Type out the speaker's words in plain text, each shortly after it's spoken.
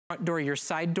door, your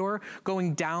side door,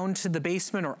 going down to the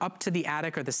basement or up to the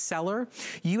attic or the cellar.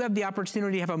 You have the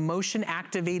opportunity to have a motion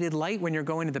activated light when you're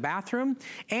going to the bathroom,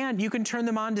 and you can turn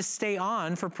them on to stay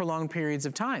on for prolonged periods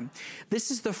of time.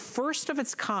 This is the first of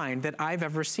its kind that I've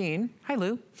ever seen. Hi,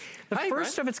 Lou. The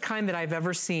first of its kind that I've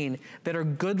ever seen that are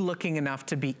good looking enough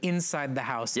to be inside the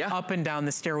house, up and down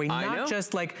the stairway, not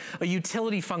just like a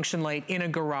utility function light in a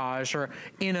garage or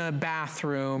in a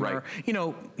bathroom or, you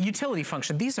know, utility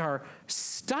function. These are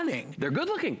stunning. They're good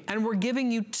looking. And we're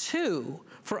giving you 2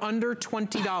 for under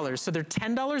 $20. So they're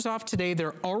 $10 off today.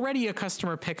 They're already a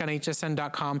customer pick on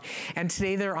hsn.com. And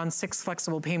today they're on 6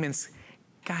 flexible payments.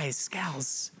 Guys,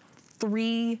 gals,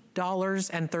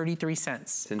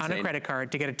 $3.33 on a credit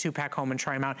card to get a 2-pack home and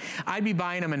try them out. I'd be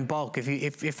buying them in bulk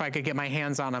if I could get my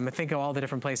hands on them. I think of all the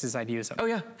different places I'd use them. Oh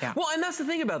yeah. Well, and that's the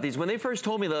thing about these. When they first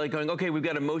told me, they're like going, okay, we've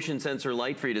got a motion sensor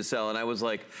light for you to sell. And I was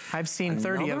like, I've seen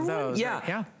 30 of those.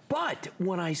 Yeah. But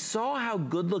when I saw how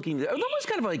good looking, there's almost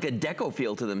kind of like a deco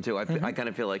feel to them too, I kind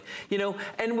of feel like, you know,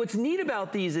 and what's neat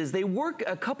about these is they work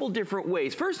a couple different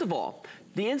ways. First of all,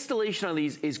 the installation on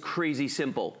these is crazy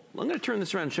simple. I'm gonna turn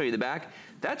this around and show you the back.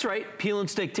 That's right, peel and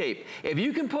stick tape. If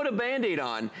you can put a Band-Aid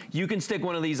on, you can stick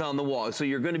one of these on the wall. So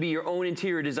you're gonna be your own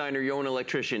interior designer, your own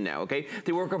electrician now, okay?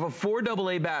 They work off of 4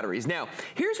 AA batteries. Now,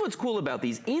 here's what's cool about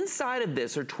these. Inside of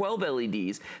this are 12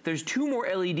 LEDs. There's 2 more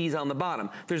LEDs on the bottom.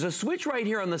 There's a switch right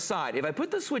here on the side. If I put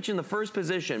the switch in the first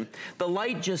position, the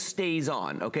light just stays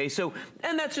on, okay? So,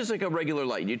 and that's just like a regular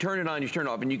light. You turn it on, you turn it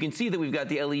off, and you can see that we've got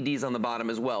the LEDs on the bottom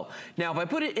as well. Now, if I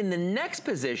put it in the next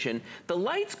position, the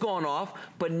light's gone off,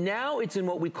 but now it's in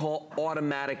what we call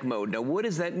automatic mode. Now, what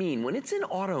does that mean? When it's in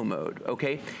auto mode,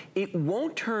 okay, it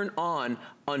won't turn on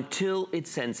until it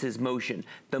senses motion.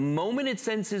 The moment it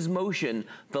senses motion,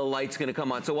 the light's gonna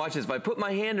come on. So watch this. If I put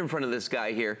my hand in front of this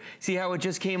guy here, see how it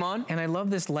just came on? And I love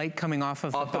this light coming off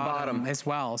of the bottom as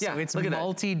well. So it's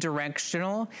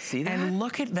multi-directional. See that? And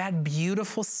look at that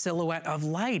beautiful silhouette of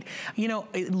light. You know,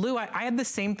 Lou, I had the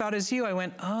same thought as you. I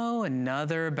went, oh,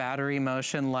 another battery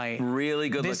motion light. Really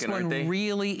good looking, aren't they? This one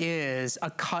really is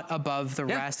a cut above the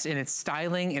rest in its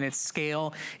styling, in its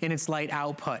scale, in its light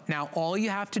output. Now, all you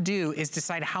have to do is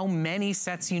decide how many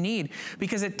sets you need,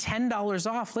 because at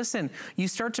 $10 off, listen, you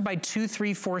start to buy 2,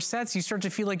 3, 4 sets, you start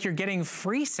to feel like you're getting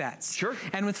free sets. Sure.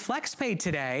 And with FlexPay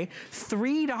today,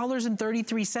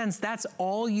 $3.33, that's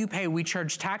all you pay. We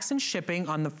charge tax and shipping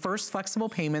on the first flexible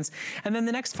payments, and then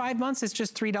the next 5 months it's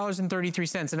just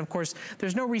 $3.33. And of course,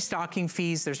 there's no restocking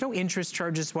fees, there's no interest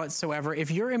charges whatsoever.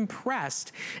 If you're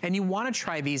impressed and you want to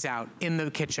try these out in the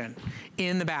kitchen,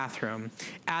 in the bathroom,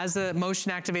 as a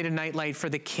motion activated nightlight for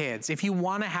the kids, if you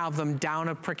want to have them down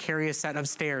a precarious set of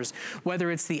stairs,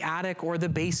 whether it's the attic or the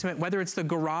basement, whether it's the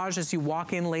garage as you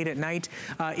walk in late at night,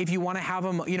 if you want to have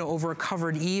them, you know, over a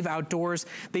covered eave outdoors,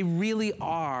 they really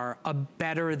are a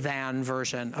better than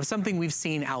version of something we've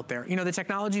seen out there. You know, the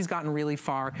technology's gotten really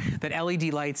far that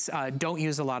LED lights don't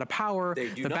use a lot of power.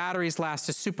 The batteries last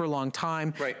a super long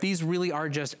time. These really are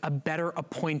just a better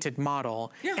appointed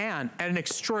model and at an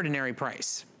extraordinary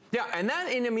price. Yeah, and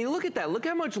I mean, look at that. Look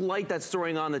how much light that's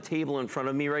throwing on the table in front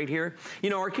of me right here. You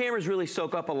know, our cameras really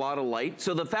soak up a lot of light.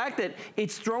 So the fact that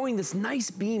it's throwing this nice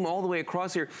beam all the way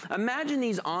across here, imagine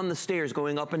these on the stairs,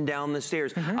 going up and down the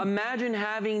stairs. Imagine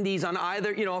having these on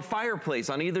either, you know, a fireplace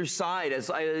on either side as,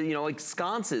 you know, like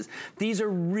sconces. These are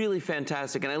really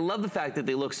fantastic, and I love the fact that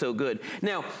they look so good.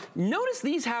 Now, notice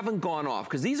these haven't gone off,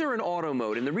 because these are in auto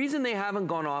mode, and the reason they haven't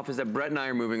gone off is that Brett and I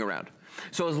are moving around.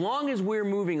 So as long as we're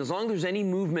moving, as long as there's any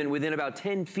movement within about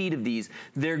 10 feet of these,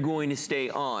 they're going to stay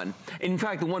on. In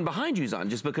fact, the one behind you's on,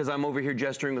 just because I'm over here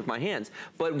gesturing with my hands.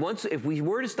 But if we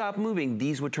were to stop moving,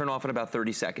 these would turn off in about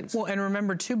 30 seconds. Well, and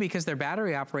remember too, because they're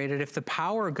battery operated, if the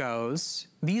power goes,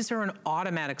 these are an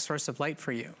automatic source of light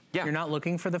for you. Yeah. You're not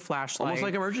looking for the flashlight. Almost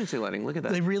like emergency lighting, look at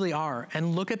that. They really are.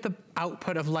 And look at the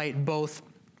output of light both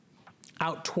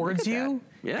out towards you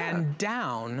and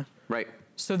down. Right.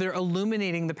 So they're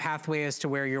illuminating the pathway as to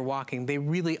where you're walking. They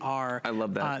really are. I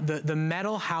love that. The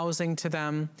metal housing to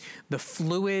them, the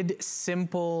fluid,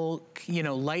 simple, you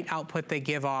know, light output they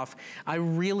give off. I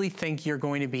really think you're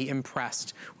going to be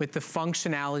impressed with the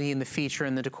functionality and the feature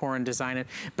and the decor and design. And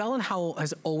Bell & Howell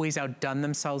has always outdone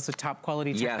themselves with top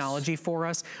quality technology for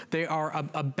us. They are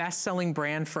a best-selling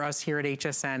brand for us here at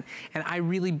HSN. And I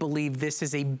really believe this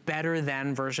is a better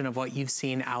than version of what you've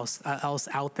seen else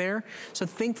out there. So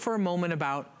think for a moment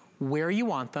about where you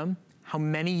want them, how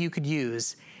many you could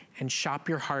use, and shop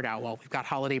your heart out while we've got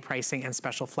holiday pricing and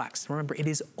special flex. Remember, it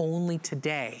is only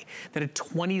today that a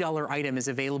 $20 item is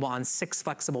available on 6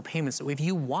 flexible payments. So if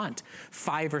you want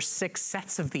 5 or 6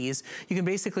 sets of these, you can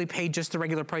basically pay just the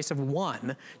regular price of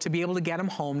 1 to be able to get them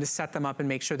home, to set them up and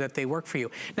make sure that they work for you.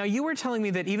 Now, you were telling me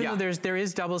that even though there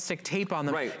is double stick tape on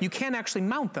them, you can actually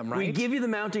mount them, right? We give you the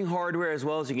mounting hardware as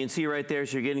well, as you can see right there.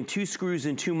 So you're getting 2 screws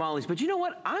and 2 mollies. But you know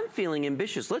what? I'm feeling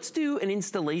ambitious. Let's do an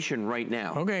installation right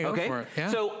now. Okay, go for it. Yeah.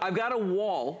 So I've got a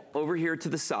wall over here to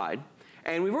the side.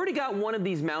 And we've already got one of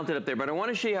these mounted up there, but I want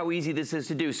to show you how easy this is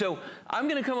to do. So I'm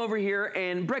going to come over here,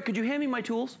 and Brett, could you hand me my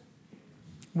tools?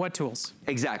 What tools?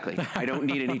 Exactly. I don't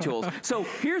need any tools. So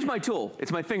here's my tool.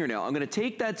 It's my fingernail. I'm going to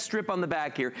take that strip on the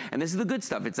back here, and this is the good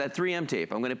stuff. It's that 3M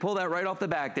tape. I'm going to pull that right off the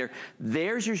back there.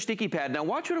 There's your sticky pad. Now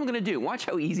watch what I'm going to do. Watch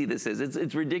how easy this is.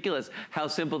 It's ridiculous how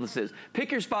simple this is.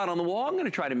 Pick your spot on the wall. I'm going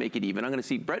to try to make it even. I'm going to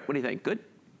see, Brett, what do you think? Good?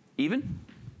 Even?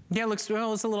 Yeah, it looks,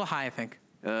 well, it's a little high, I think.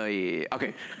 Yeah.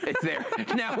 Okay, it's there.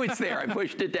 Now it's there. I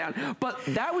pushed it down. But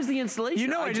that was the installation. You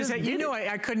know,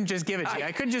 I couldn't just give it to you.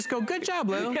 I couldn't just go, good job,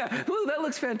 Lou. Yeah, Lou, that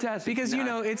looks fantastic. Because, you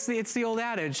know, it's the old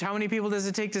adage. How many people does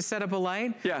it take to set up a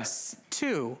light? Yes.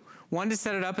 2. One to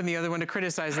set it up and the other one to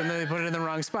criticize, and then they put it in the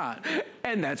wrong spot.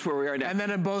 And that's where we are now. And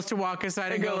then both to walk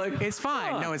aside and go, like, it's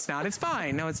fine. No, it's not. It's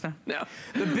fine. No, it's not. No.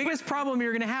 The biggest problem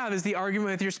you're going to have is the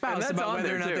argument with your spouse about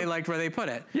whether or not they liked where they put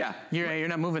it. Yeah. You're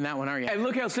not moving that one, are you? And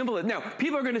look how simple it is. Now,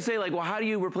 people are going to say, like, well, how do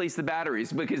you replace the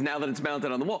batteries? Because now that it's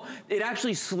mounted on the wall, it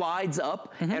actually slides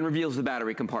up and reveals the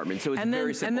battery compartment. So it's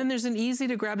very simple. And then there's an easy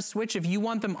to grab switch if you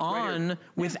want them on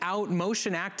without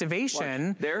motion activation.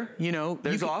 Watch. There. You know,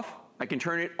 there's off. I can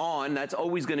turn it on. That's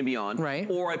always going to be on. Right.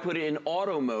 Or I put it in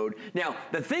auto mode. Now,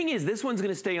 the thing is, this one's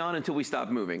going to stay on until we stop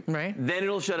moving. Right. Then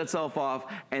it'll shut itself off,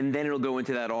 and then it'll go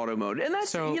into that auto mode. And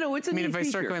that's, so, you know, it's a neat if I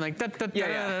start feature. going like,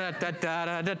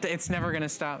 it's never going to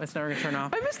stop. It's never going to turn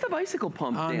off. I miss the bicycle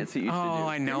pump dance you used to do. Oh,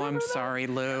 I know. I'm sorry,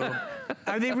 Lou.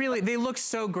 They look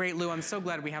so great, Lou. I'm so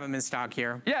glad we have them in stock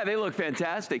here. Yeah, they look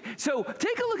fantastic. So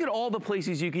take a look at all the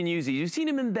places you can use these. You've seen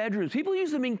them in bedrooms. People use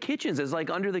them in kitchens as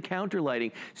like under the counter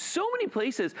lighting. So many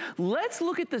places. Let's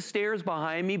look at the stairs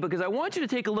behind me because I want you to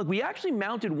take a look. We actually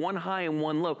mounted one high and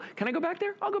one low. Can I go back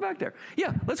there? I'll go back there.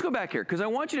 Yeah, let's go back here because I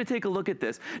want you to take a look at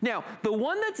this. Now, the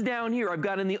one that's down here I've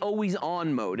got in the always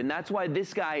on mode, and that's why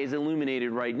this guy is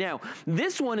illuminated right now.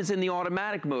 This one is in the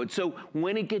automatic mode, so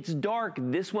when it gets dark,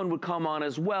 this one would come on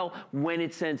as well when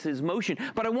it senses motion.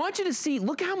 But I want you to see,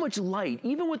 look how much light,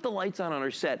 even with the lights on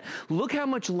our set, look how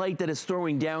much light that is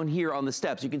throwing down here on the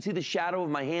steps. You can see the shadow of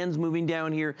my hands moving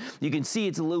down here. You can see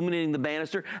it's illuminating the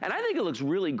banister, and I think it looks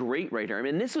really great right here. I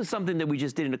mean, this was something that we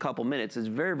just did in a couple minutes. It's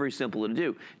very, very simple to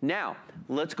do. Now,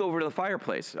 let's go over to the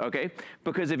fireplace, okay?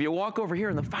 Because if you walk over here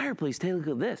in the fireplace, take a look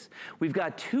at this. We've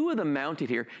got 2 of them mounted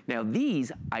here. Now,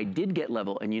 these I did get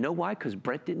level, and you know why? Because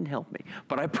Brett didn't help me.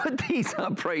 But I put these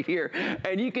up right here,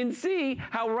 and you can see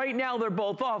how right now they're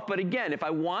both off. But again, if I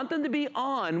want them to be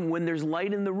on when there's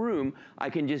light in the room,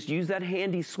 I can just use that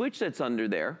handy switch that's under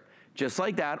there, just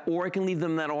like that, or I can leave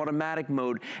them in that automatic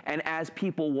mode, and as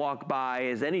people walk by,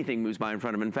 as anything moves by in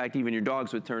front of them, in fact, even your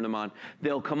dogs would turn them on,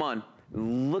 they'll come on.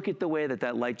 Look at the way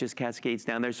that light just cascades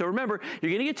down there. So remember,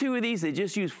 you're gonna get 2 of these. They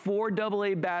just use 4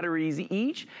 AA batteries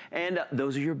each, and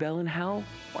those are your Bell & Howell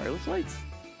wireless lights.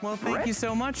 Well, thank you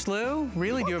so much, Lou.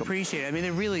 Really do appreciate it. I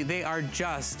mean, they are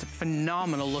just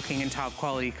phenomenal looking and top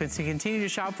quality. Continue to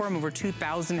shop for them. Over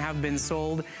 2,000 have been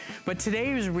sold. But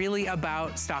today is really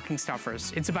about stocking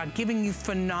stuffers. It's about giving you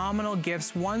phenomenal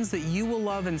gifts, ones that you will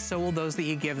love, and so will those that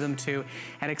you give them to,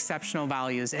 at exceptional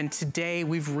values. And today,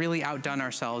 we've really outdone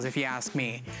ourselves, if you ask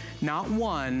me. Not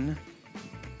 1,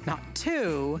 not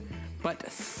 2, but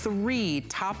 3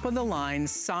 top-of-the-line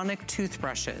sonic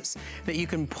toothbrushes that you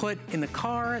can put in the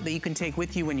car, that you can take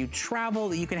with you when you travel,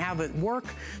 that you can have at work,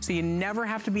 so you never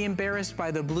have to be embarrassed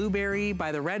by the blueberry,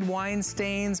 by the red wine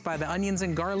stains, by the onions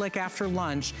and garlic after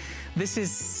lunch. This is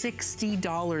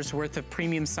 $60 worth of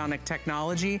premium sonic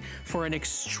technology for an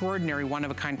extraordinary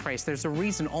one-of-a-kind price. There's a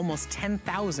reason almost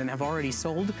 10,000 have already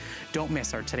sold. Don't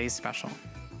miss our today's special.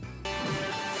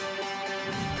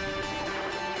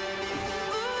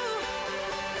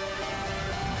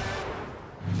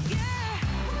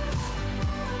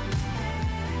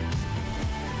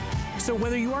 So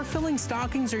whether you are filling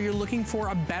stockings or you're looking for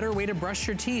a better way to brush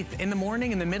your teeth in the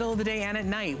morning, in the middle of the day, and at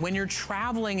night, when you're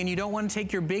traveling and you don't want to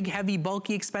take your big, heavy,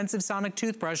 bulky, expensive Sonic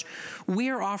toothbrush, we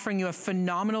are offering you a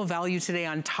phenomenal value today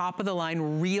on top of the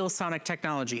line real Sonic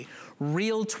technology.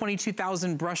 Real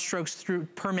 22,000 brush strokes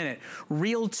per minute.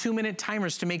 Real 2-minute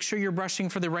timers to make sure you're brushing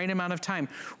for the right amount of time.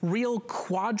 Real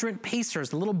quadrant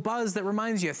pacers, a little buzz that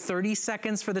reminds you 30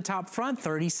 seconds for the top front,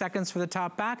 30 seconds for the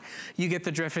top back. You get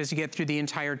the drift as you get through the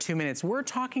entire 2 minutes. We're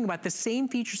talking about the same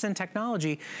features and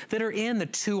technology that are in the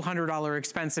 $200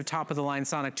 expensive top of the line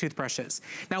Sonic toothbrushes.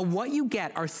 Now what you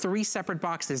get are 3 separate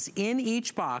boxes. In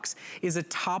each box is a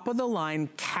top of the line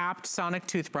capped Sonic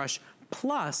toothbrush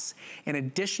plus an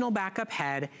additional backup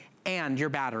head and your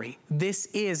battery. This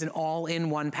is an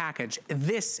all-in-one package.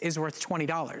 This is worth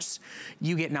 $20.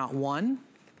 You get not 1,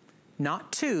 not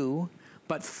 2,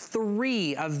 but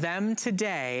 3 of them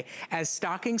today as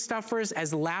stocking stuffers,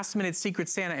 as last-minute Secret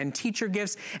Santa and teacher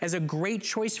gifts, as a great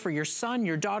choice for your son,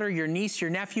 your daughter, your niece, your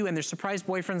nephew, and their surprise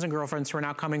boyfriends and girlfriends who are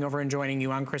now coming over and joining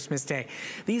you on Christmas Day.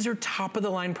 These are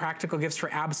top-of-the-line practical gifts for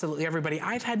absolutely everybody.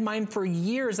 I've had mine for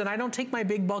years, and I don't take my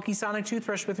big, bulky Sonic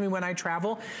toothbrush with me when I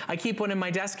travel. I keep one in my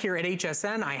desk here at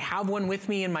HSN. I have one with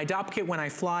me in my DOP kit when I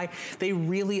fly. They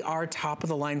really are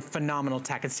top-of-the-line phenomenal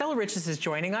tech. And Stella Riches is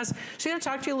joining us. She's going to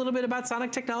talk to you a little bit about Sonic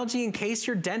technology in case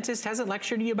your dentist hasn't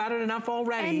lectured you about it enough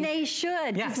already. And they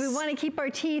should, because we want to keep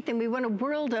our teeth and we want a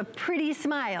world of pretty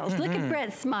smiles. Look at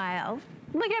Brett's smile.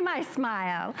 Look at my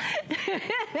smile.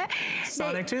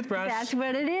 Sonic toothbrush. That's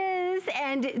what it is.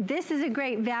 And this is a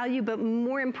great value, but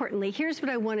more importantly, here's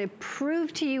what I want to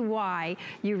prove to you why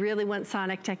you really want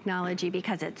Sonic technology,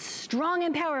 because it's strong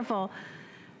and powerful,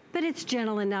 but it's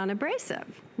gentle and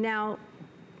non-abrasive. Now,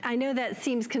 I know that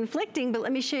seems conflicting, but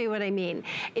let me show you what I mean.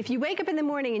 If you wake up in the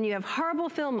morning and you have horrible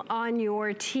film on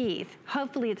your teeth,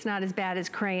 hopefully it's not as bad as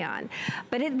crayon,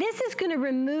 but this is gonna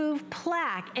remove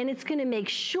plaque and it's gonna make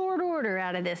short order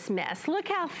out of this mess. Look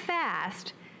how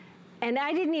fast. And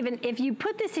I didn't even, if you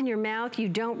put this in your mouth, you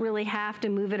don't really have to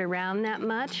move it around that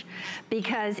much,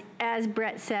 because as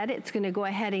Brett said, it's gonna go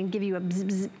ahead and give you a bzz,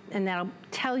 bzz, and that'll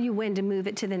tell you when to move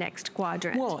it to the next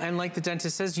quadrant. Well, and like the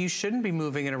dentist says, you shouldn't be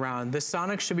moving it around. The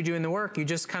Sonic should be doing the work. You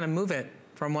just kind of move it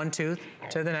from one tooth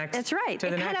to the next. That's right.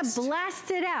 It kind of blasts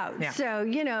it out. Yeah. So,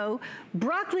 you know,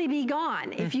 broccoli be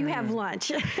gone if you have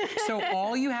lunch. So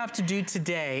all you have to do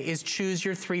today is choose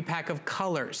your 3-pack of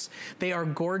colors. They are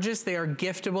gorgeous, they are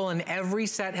giftable, and every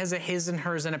set has a his and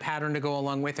hers and a pattern to go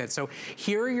along with it. So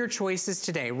here are your choices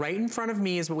today. Right in front of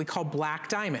me is what we call Black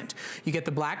Diamond. You get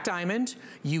the Black Diamond,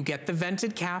 you get the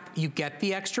vented cap, you get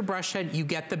the extra brush head, you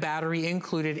get the battery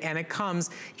included, and it comes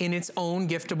in its own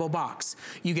giftable box.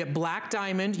 You get Black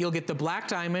Diamond, you'll get the Black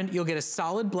Diamond, you'll get a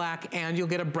solid black, and you'll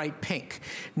get a bright pink.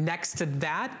 Next to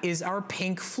that is our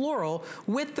pink floral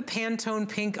with the Pantone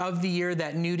pink of the year,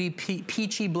 that nudie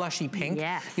peachy blushy pink.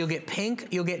 Yes. You'll get pink,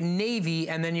 you'll get navy,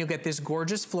 and then you'll get this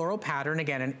gorgeous floral pattern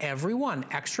again, and every one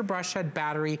extra brush head,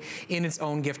 battery in its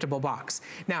own giftable box.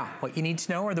 Now, what you need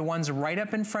to know are the ones right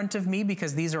up in front of me,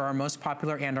 because these are our most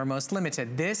popular and our most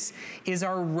limited. This is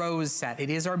our rose set. It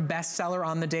is our best seller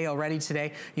on the day already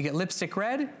today. You get lipstick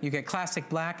red, you get classic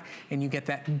black, and you get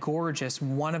that gorgeous,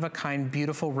 one-of-a-kind,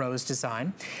 beautiful rose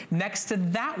design. Next to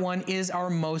that one is our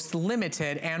most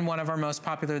limited and one of our most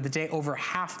popular of the day. Over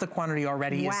half the quantity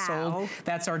already is sold.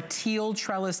 That's our teal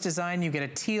trellis design. You get a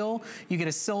teal, you get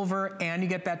a silver, and you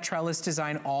get that trellis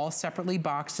design all separately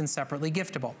boxed and separately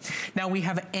giftable. Now we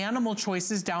have animal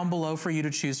choices down below for you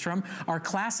to choose from. Our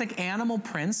classic animal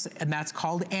prints, and that's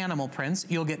called animal prints.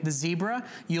 You'll get the zebra,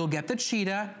 you'll get the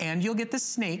cheetah, and you'll get the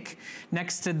snake.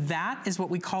 Next to that is what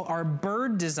we call our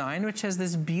bird design, which has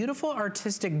this beautiful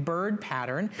artistic bird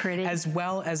pattern, as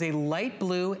well as a light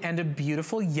blue and a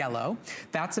beautiful yellow.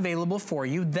 That's available for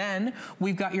you. Then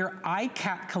we've got your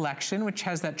iCat collection, which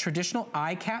has that traditional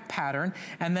iCat pattern,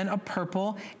 and then a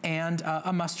purple and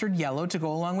a mustard yellow to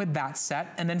go along with that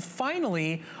set. And then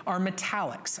finally, our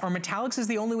metallics. Our metallics is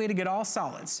the only way to get all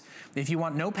solids. If you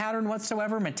want no pattern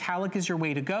whatsoever, metallic is your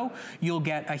way to go. You'll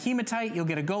get a hematite, you'll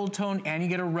get a gold tone, and you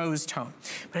get a rose tone.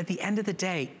 But at the end of the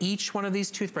day, each one of these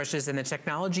toothbrushes and the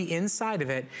technology inside of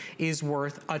it is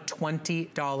worth a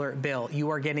 $20 bill. You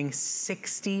are getting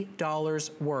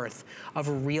 $60 worth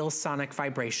of real sonic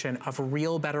vibration, of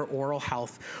real better oral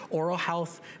health. Oral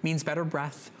health means better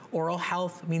breath. Oral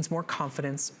health means more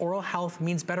confidence. Oral health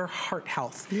means better heart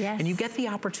health. Yes. And you get the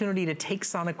opportunity to take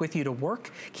Sonic with you to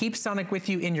work, keep Sonic with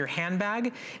you in your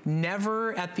handbag,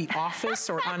 never at the office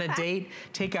or on a date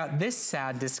take out this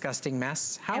sad, disgusting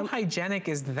mess. How hygienic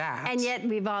is that? And yet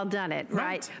we've all done it,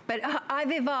 right? But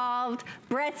I've evolved,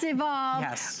 Brett's evolved.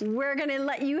 Yes. We're gonna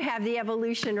let you have the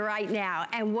evolution right now,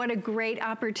 and what a great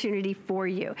opportunity for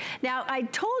you. Now, I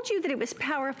told you that it was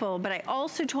powerful, but I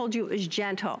also told you it was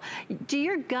gentle. Do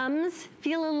your gums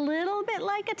feel a little bit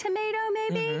like a tomato,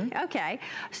 maybe? Okay,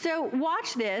 so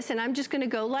watch this, and I'm just gonna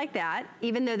go like that,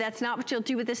 even though that's not what you'll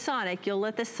do with the Sonic. You'll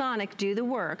let the Sonic do the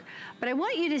work. But I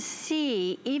want you to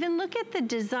see, even look at the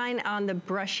design on the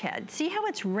brush head. See how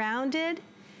it's rounded?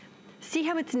 See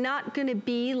how it's not gonna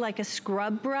be like a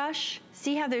scrub brush?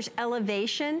 See how there's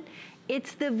elevation?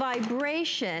 It's the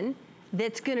vibration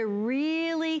that's gonna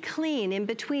really clean in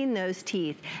between those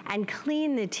teeth and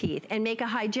clean the teeth and make a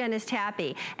hygienist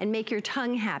happy and make your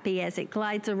tongue happy as it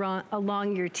glides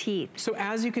along your teeth. So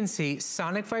as you can see,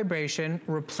 Sonic Vibration,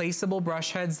 replaceable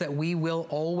brush heads that we will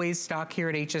always stock here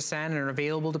at HSN and are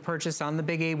available to purchase on the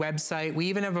Big A website. We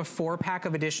even have a 4-pack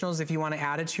of additionals if you want to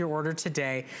add it to your order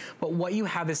today. But what you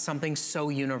have is something so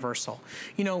universal.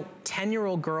 You know,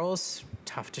 10-year-old girls,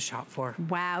 tough to shop for.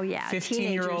 Wow, yeah.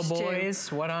 15-year-old boys,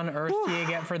 too. What on earth do you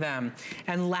get for them?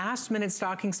 And last-minute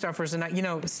stocking stuffers, and you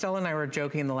know, Stella and I were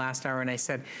joking in the last hour, and I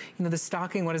said, you know, the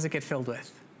stocking, what does it get filled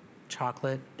with?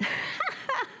 Chocolate,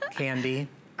 candy.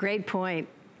 Great point.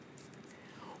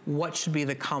 What should be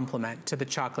the complement to the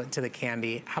chocolate, to the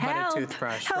candy? How about a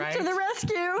toothbrush, right? Help to the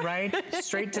rescue. Right?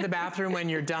 Straight to the bathroom when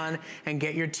you're done and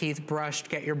get your teeth brushed,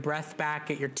 get your breath back,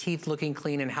 get your teeth looking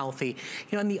clean and healthy.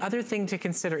 You know, and the other thing to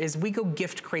consider is we go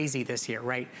gift crazy this year,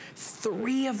 right?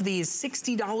 3 of these,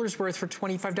 $60 worth for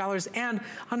 $25, and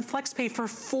on FlexPay for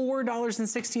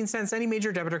 $4.16, any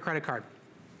major debit or credit card.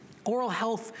 Oral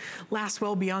health lasts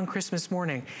well beyond Christmas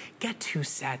morning. Get 2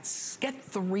 sets, get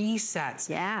 3 sets.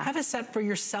 Yeah. Have a set for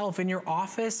yourself in your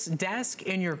office desk,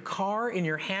 in your car, in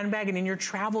your handbag, and in your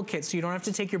travel kit so you don't have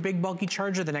to take your big bulky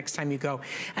charger the next time you go.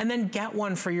 And then get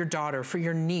one for your daughter, for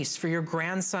your niece, for your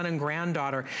grandson and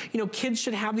granddaughter. You know, kids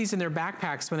should have these in their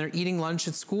backpacks when they're eating lunch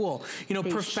at school. You know,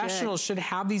 professionals should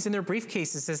have these in their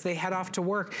briefcases as they head off to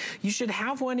work. You should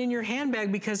have one in your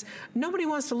handbag because nobody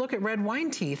wants to look at red wine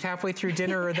teeth halfway through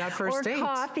dinner or that first date. Or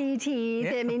coffee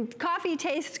teeth. Yeah. I mean, coffee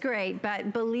tastes great,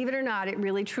 but believe it or not, it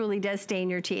really truly does stain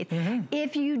your teeth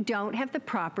if you don't have the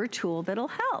proper tool that'll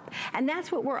help. And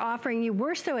that's what we're offering you.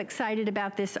 We're so excited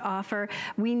about this offer.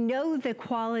 We know the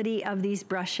quality of these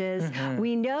brushes.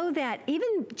 We know that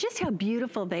even just how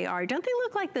beautiful they are. Don't they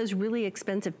look like those really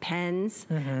expensive pens?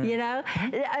 You know?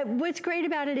 What's great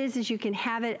about it is you can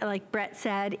have it, like Brett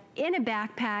said, in a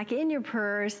backpack, in your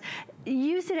purse.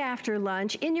 Use it after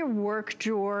lunch, in your work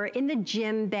drawer, in the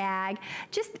gym bag.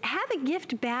 Just have a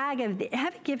gift bag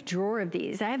have a gift drawer of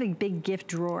these. I have a big gift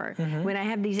drawer. When I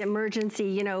have these emergency,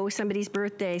 you know, somebody's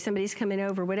birthday, somebody's coming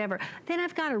over, whatever, then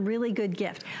I've got a really good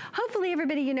gift. Hopefully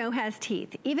everybody you know has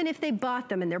teeth. Even if they bought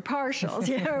them and they're partials,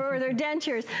 you know, or they're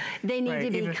dentures, they need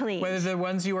to be clean. Whether the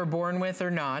ones you were born with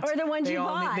or not. Or the ones you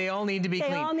bought. They all need to be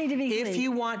clean. They all need to be clean. If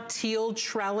you want teal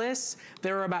trellis,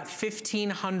 there are about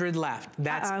 1,500 left.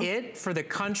 That's it for the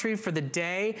country, for the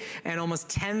day, and almost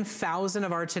 10,000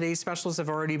 of our today's specials have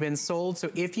already been sold. So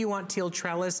if you want teal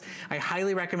trellis, I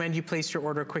highly recommend you place your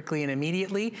order quickly and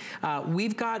immediately.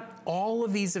 We've got all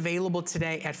of these available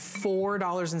today at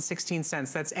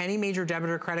 $4.16. That's any major debit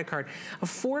or credit card of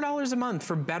 $4 a month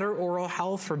for better oral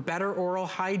health, for better oral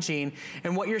hygiene.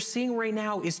 And what you're seeing right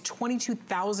now is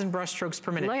 22,000 brush strokes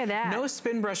per minute. Look at that. No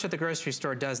spin brush at the grocery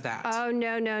store does that. Oh,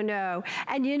 no, no, no.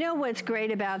 And you know what's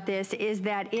great about this is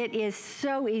that it is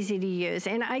so easy to use.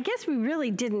 And I guess we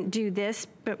really didn't do this,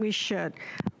 but we should.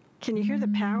 Can you hear the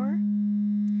power?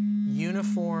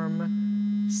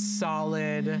 Uniform,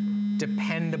 solid,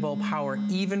 dependable power,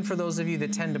 even for those of you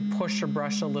that tend to push or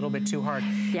brush a little bit too hard.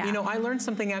 Yeah. You know, I learned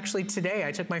something actually today.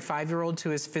 I took my 5-year-old to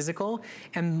his physical,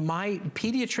 and my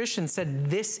pediatrician said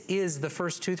this is the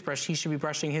first toothbrush he should be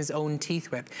brushing his own teeth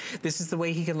with. This is the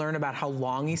way he can learn about how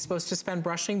long he's supposed to spend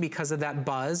brushing because of that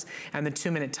buzz and the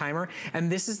 2-minute timer.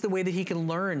 And this is the way that he can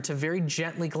learn to very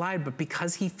gently glide, but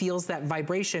because he feels that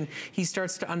vibration, he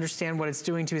starts to understand what it's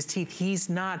doing to his teeth. He's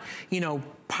not, you know,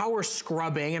 power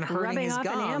scrubbing and hurting his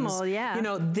gums. yeah. You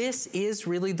know, this is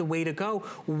really the way to go.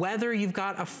 Whether you've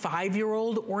got a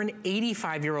 5-year-old or an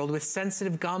 85-year-old with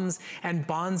sensitive gums and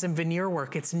bonds and veneer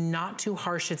work, it's not too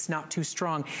harsh, it's not too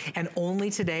strong. And only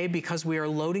today, because we are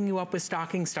loading you up with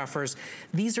stocking stuffers,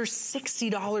 these are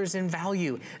 $60 in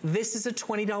value. This is a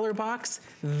 $20 box,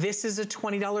 this is a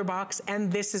 $20 box,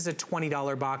 and this is a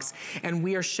 $20 box. And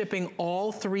we are shipping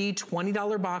all 3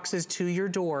 $20 boxes to your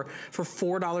door for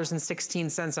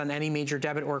 $4.16 on any major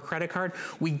debit or credit card.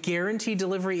 We guarantee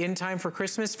delivery in time for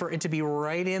Christmas for it to be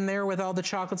right in there with all the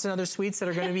chocolates and other sweets that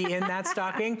are going to be in that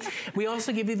stocking. We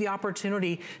also give you the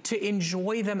opportunity to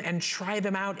enjoy them and try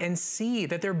them out and see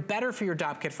that they're better for your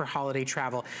Dopp kit for holiday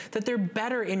travel, that they're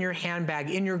better in your handbag,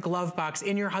 in your glove box,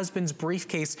 in your husband's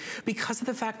briefcase, because of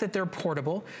the fact that they're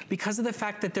portable, because of the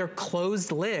fact that they're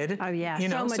closed lid. Oh yeah, you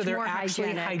know, so they're more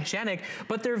actually hygienic,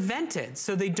 but they're vented,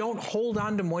 so they don't hold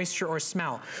on to moisture or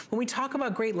smell. When we talk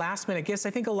about great last minute gifts, I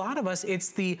think a lot of us, it's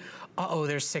the, uh-oh,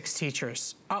 there's 6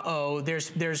 teachers. Uh-oh,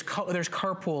 there's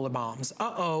carpool moms.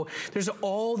 Uh-oh, there's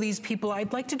all these people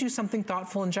I'd like to do something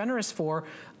thoughtful and generous for.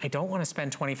 I don't want to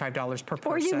spend $25 per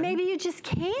person. Or maybe you just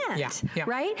can't,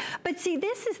 right? But see,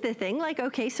 this is the thing, like,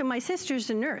 okay, so my sister's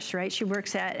a nurse, right? She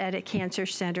works at a cancer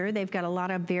center. They've got a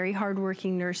lot of very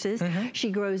hardworking nurses. She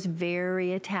grows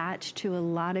very attached to a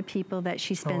lot of people that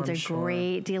she spends a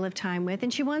great deal of time with,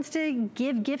 and she wants to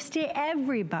give gifts to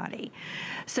everybody.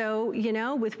 So, you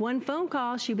know, with one phone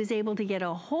call, she was able to get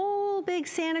a whole big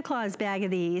Santa Claus bag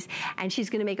of these, and she's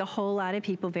gonna make a whole lot of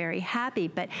people very happy.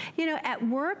 But, you know, at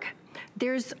work,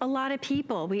 there's a lot of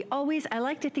people. I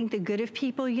like to think the good of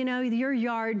people, you know, your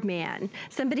yard man,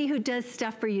 somebody who does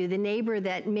stuff for you, the neighbor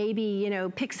that maybe, you know,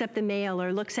 picks up the mail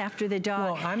or looks after the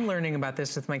dog. Well, I'm learning about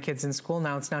this with my kids in school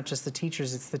now. It's not just the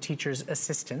teachers, it's the teachers'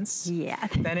 assistants. Yeah.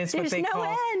 Then it's what they call,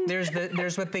 end.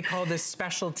 there's what they call the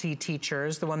specialty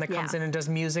teachers, the one that comes in and does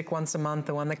music once a month,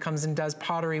 the one that comes and does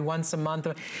pottery once a month.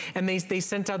 And they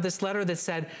sent out this letter that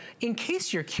said, in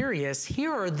case you're curious,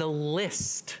 here are the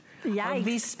list of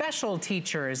these special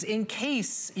teachers in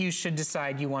case you should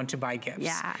decide you want to buy gifts.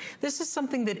 Yeah. This is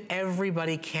something that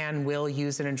everybody will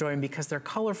use and enjoy, and because they're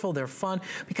colorful, they're fun,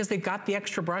 because they've got the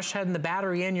extra brush head and the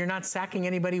battery in, you're not sacking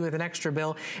anybody with an extra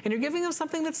bill, and you're giving them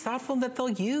something that's thoughtful and that they'll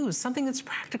use, something that's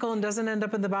practical and doesn't end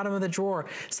up in the bottom of the drawer,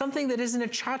 something that isn't a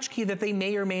tchotchke that they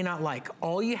may or may not like.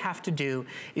 All you have to do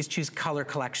is choose color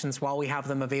collections while we have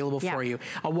them available for you.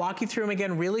 I'll walk you through them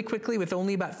again really quickly with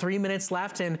only about 3 minutes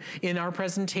left in our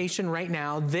presentation right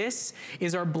now. This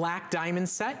is our black diamond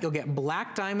set. You'll get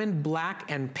black diamond, black,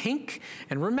 and pink.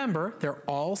 And remember, they're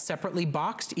all separately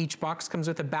boxed. Each box comes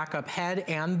with a backup head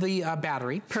and the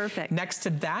battery. Perfect. Next to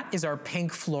that is our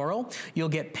pink floral. You'll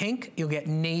get pink, you'll get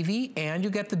navy, and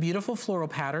you'll get the beautiful floral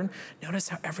pattern. Notice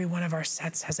how every one of our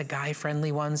sets has a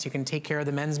guy-friendly one, so you can take care of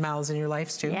the men's mouths in your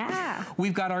lives too. Yeah.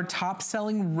 We've got our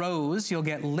top-selling rose. You'll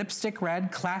get lipstick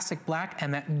red, classic black,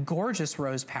 and that gorgeous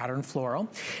rose pattern floral.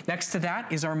 Next to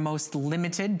that is our most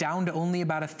limited, down to only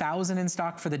about 1,000 in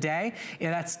stock for the day.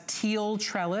 And that's teal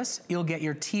trellis. You'll get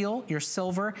your teal, your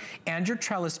silver, and your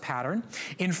trellis pattern.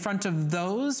 In front of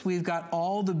those, we've got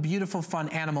all the beautiful fun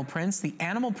animal prints. The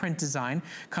animal print design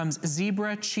comes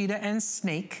zebra, cheetah, and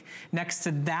snake. Next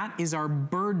to that is our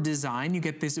bird design. You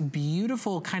get this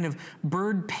beautiful kind of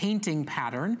bird painting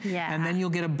pattern. Yeah. And then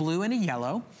you'll get a blue and a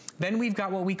yellow. Then we've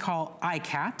got what we call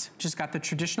iCat, just got the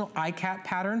traditional iCat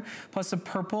pattern, plus a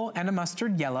purple and a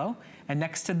mustard yellow. And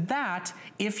next to that,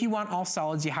 if you want all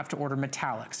solids, you have to order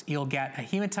metallics. You'll get a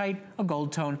hematite, a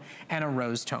gold tone, and a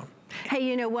rose tone. Hey,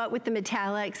 you know what, with the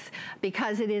metallics,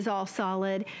 because it is all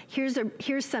solid, here's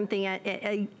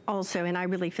something also, and I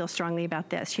really feel strongly about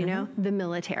this, you know, the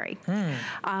military.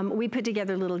 We put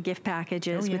together little gift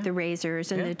packages with the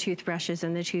razors and the toothbrushes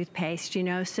and the toothpaste, you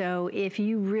know, so if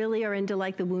you really are into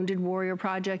like the Wounded Warrior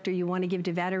Project, or you want to give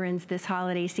to veterans this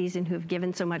holiday season who have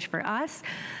given so much for us,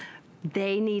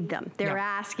 they need them. They're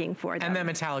asking for them. And that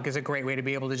metallic is a great way to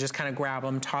be able to just kind of grab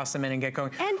them, toss them in, and get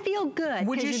going. And feel good.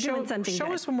 Would you show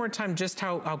us one more time just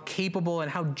how capable and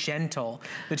how gentle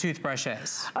the toothbrush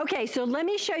is? Okay, so let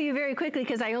me show you very quickly,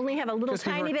 because I only have a little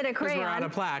tiny bit of crayon. We're out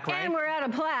of plaque, right? And we're out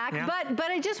of plaque. Yeah. But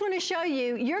I just want to show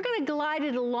you, you're going to glide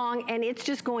it along, and it's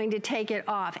just going to take it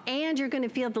off. And you're going to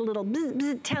feel the little bzz,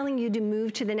 bzz, telling you to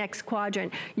move to the next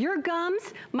quadrant. Your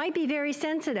gums might be very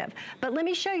sensitive, but let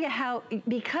me show you how,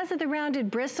 because of the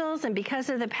rounded bristles, and because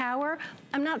of the power,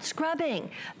 I'm not scrubbing.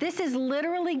 This is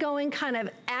literally going kind of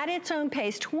at its own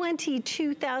pace,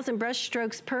 22,000 brush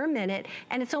strokes per minute,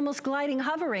 and it's almost gliding,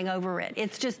 hovering over it.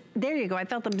 It's just, there you go, I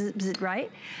felt the bzz, bzz, right?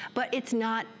 But it's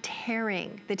not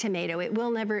tearing the tomato. It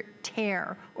will never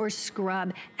tear or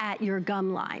scrub at your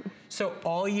gum line. So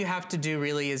all you have to do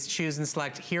really is choose and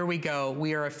select. Here we go.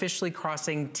 We are officially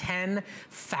crossing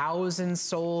 10,000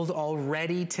 sold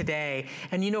already today.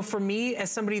 And you know, for me, as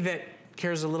somebody that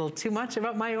cares a little too much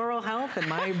about my oral health and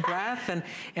my breath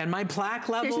and my plaque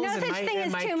levels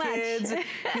and my kids,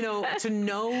 you know, to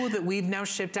know that we've now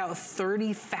shipped out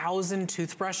 30,000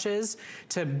 toothbrushes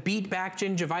to beat back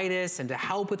gingivitis and to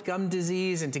help with gum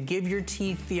disease and to give your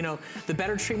teeth, you know, the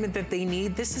better treatment that they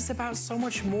need. This is about so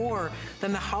much more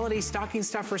than the holiday stocking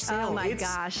stuffer sale. Oh my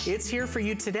gosh. It's here for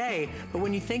you today. But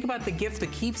when you think about the gift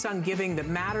that keeps on giving, that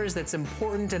matters, that's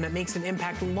important, and that makes an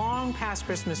impact long past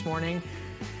Christmas morning,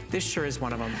 this sure is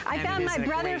one of them. I found my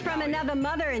brother from another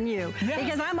mother in you,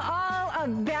 because I'm all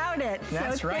about it.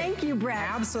 That's so right. Thank you, Brett.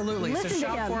 Absolutely. Listen so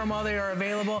shop for them while they are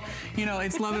available. You know,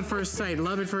 it's love at first sight,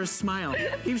 love at first smile.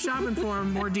 Keep shopping for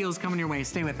them. More deals coming your way.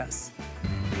 Stay with us.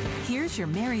 Here's your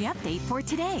Merry update for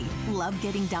today. Love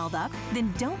getting dolled up?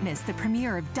 Then don't miss the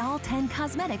premiere of Doll 10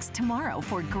 Cosmetics tomorrow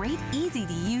for great,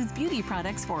 easy-to-use beauty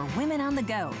products for women on the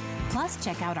go. Plus,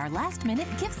 check out our last-minute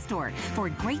gift store for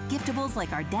great giftables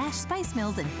like our Dash Spice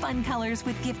Mills in fun colors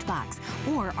with gift box,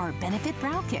 or our Benefit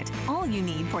Brow Kit, all you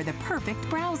need for the perfect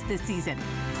brows this season.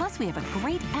 Plus, we have a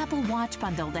great Apple Watch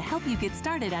bundle to help you get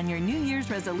started on your New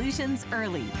Year's resolutions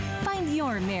early. Find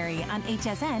your Merry on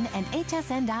HSN and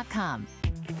hsn.com.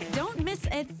 Don't miss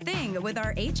a thing with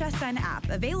our HSN app,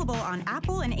 available on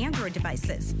Apple and Android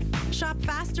devices. Shop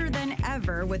faster than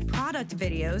ever with product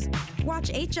videos. Watch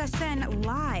HSN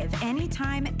live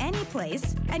anytime,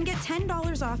 anyplace, and get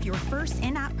 $10 off your first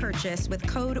in-app purchase with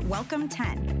code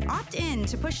WELCOME10. Opt in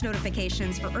to push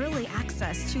notifications for early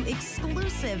access to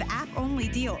exclusive app-only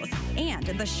deals. And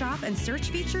the shop and search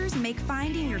features make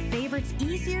finding your favorites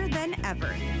easier than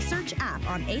ever. Search app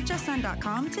on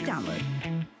hsn.com to download.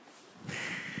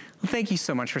 Thank you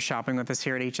so much for shopping with us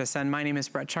here at HSN. My name is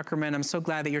Brett Chuckerman. I'm so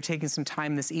glad that you're taking some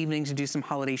time this evening to do some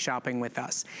holiday shopping with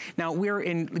us. Now, we're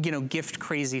in, you know, gift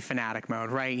crazy fanatic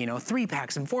mode, right? You know,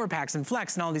 3-packs and 4-packs and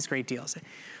flex and all these great deals.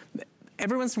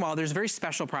 Every once in a while, there's very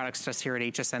special products to us here at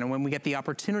HSN, and when we get the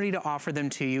opportunity to offer them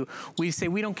to you, we say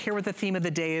we don't care what the theme of the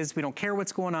day is, we don't care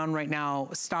what's going on right now,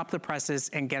 stop the presses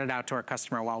and get it out to our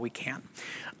customer while we can.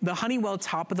 The Honeywell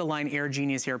top-of-the-line Air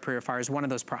Genius Air Purifier is one of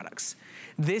those products.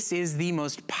 This is the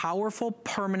most powerful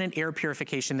permanent air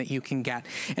purification that you can get.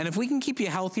 And if we can keep you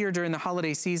healthier during the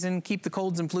holiday season, keep the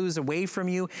colds and flus away from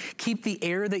you, keep the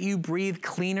air that you breathe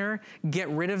cleaner, get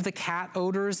rid of the cat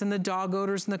odors and the dog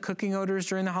odors and the cooking odors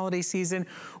during the holiday season,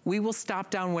 we will stop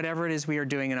down whatever it is we are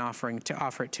doing and offering to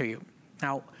offer it to you.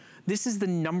 Now, this is the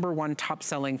 #1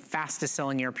 top-selling,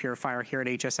 fastest-selling air purifier here at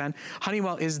HSN.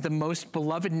 Honeywell is the most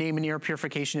beloved name in air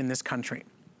purification in this country.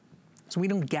 So we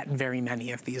don't get very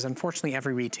many of these. Unfortunately,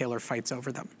 every retailer fights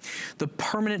over them. The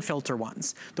permanent filter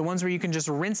ones, the ones where you can just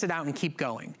rinse it out and keep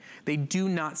going, they do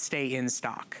not stay in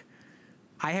stock.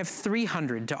 I have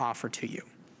 300 to offer to you.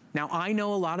 Now, I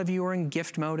know a lot of you are in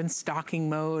gift mode and stocking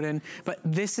mode, but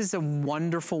this is a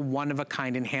wonderful,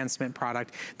 one-of-a-kind enhancement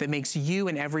product that makes you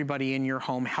and everybody in your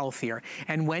home healthier.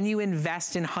 And when you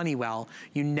invest in Honeywell,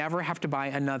 you never have to buy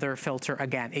another filter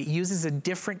again. It uses a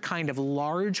different kind of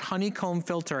large honeycomb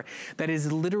filter that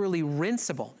is literally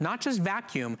rinsable, not just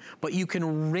vacuum, but you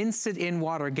can rinse it in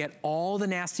water, get all the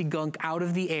nasty gunk out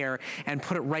of the air, and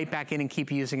put it right back in and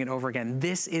keep using it over again.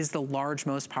 This is the large,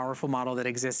 most powerful model that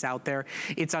exists out there.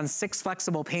 It's on 6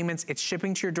 flexible payments. It's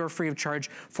shipping to your door free of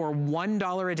charge for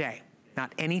 $1 a day,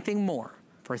 not anything more.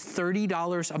 For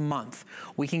 $30 a month,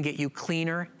 we can get you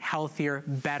cleaner, healthier,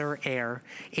 better air,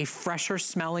 a fresher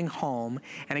smelling home,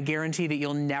 and a guarantee that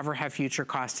you'll never have future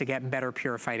costs to get better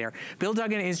purified air. Bill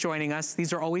Duggan is joining us.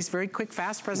 These are always very quick,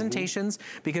 fast presentations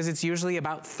because it's usually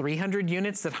about 300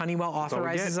 units that Honeywell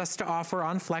authorizes us to offer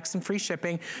on flex and free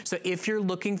shipping. So if you're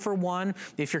looking for one,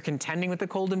 if you're contending with the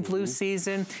cold and flu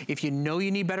season, if you know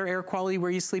you need better air quality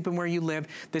where you sleep and where you live,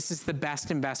 this is the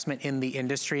best investment in the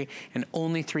industry, and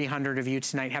only 300 of you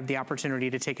tonight have the opportunity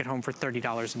to take it home for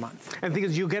 $30 a month. And the thing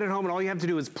is, you get it home and all you have to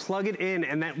do is plug it in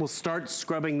and that will start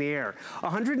scrubbing the air.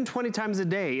 120 times a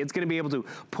day, it's gonna be able to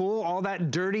pull all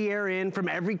that dirty air in from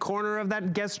every corner of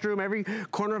that guest room, every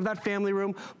corner of that family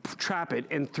room, trap it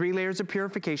in 3 layers of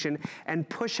purification, and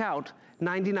push out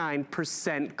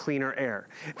 99% cleaner air.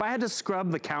 If I had to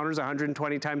scrub the counters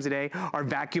 120 times a day or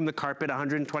vacuum the carpet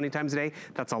 120 times a day,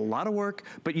 that's a lot of work,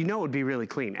 but you know it would be really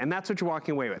clean. And that's what you're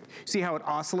walking away with. See how it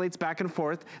oscillates back and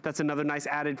forth? That's another nice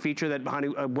added feature that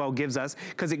Honeywell gives us,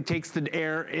 because it takes the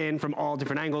air in from all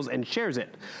different angles and shares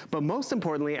it. But most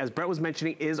importantly, as Brett was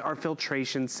mentioning, is our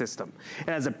filtration system. It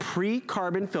has a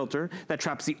pre-carbon filter that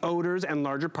traps the odors and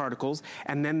larger particles,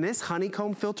 and then this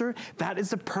honeycomb filter, that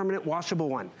is a permanent washable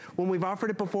one. When we've offered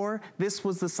it before, this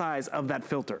was the size of that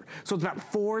filter. So it's about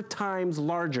 4 times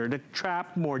larger to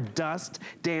trap more dust,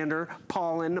 dander,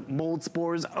 pollen, mold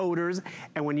spores, odors.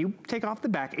 And when you take off the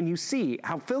back and you see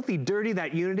how filthy dirty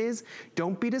that unit is,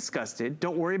 don't be disgusted.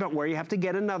 Don't worry about where you have to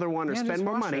get another one or spend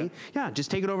more money. Yeah,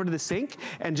 just take it over to the sink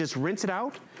and just rinse it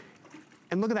out.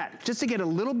 And look at that, just to get a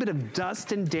little bit of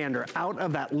dust and dander out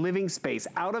of that living space,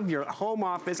 out of your home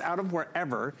office, out of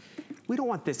wherever. We don't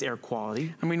want this air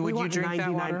quality. I mean, would you drink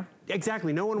that water?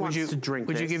 Exactly, no one wants to drink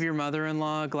this. Would you give your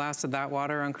mother-in-law a glass of that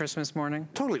water on Christmas morning?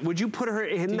 Totally. Would you put her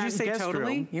in that guest room? Did you say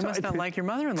totally? You must not like your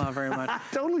mother-in-law very much.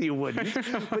 Totally you wouldn't.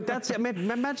 But that's, imagine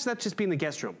that just being the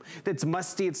guest room. It's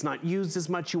musty, it's not used as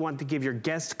much. You want to give your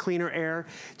guest cleaner air.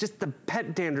 Just the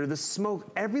pet dander, the smoke,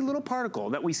 every little particle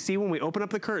that we see when we open up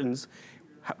the curtains,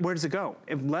 where does it go?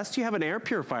 Unless you have an air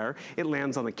purifier, it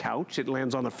lands on the couch, it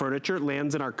lands on the furniture, it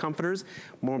lands in our comforters.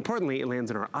 More importantly, it lands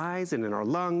in our eyes and in our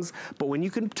lungs. But when you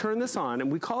can turn this on,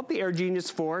 and we call it the Air Genius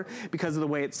 4 because of the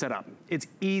way it's set up. It's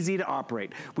easy to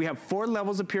operate. We have 4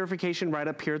 levels of purification right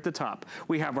up here at the top.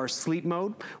 We have our sleep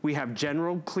mode, we have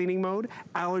general cleaning mode,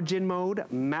 allergen mode,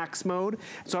 max mode.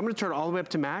 So I'm gonna turn all the way up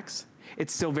to max.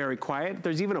 It's still very quiet.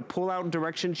 There's even a pull-out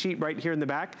direction sheet right here in the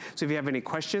back. So if you have any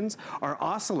questions, our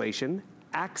oscillation,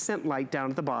 accent light down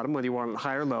at the bottom, whether you want it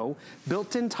high or low,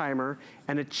 built-in timer,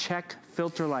 and a check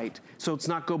filter light. So it's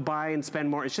not go buy and spend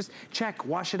more. It's just check,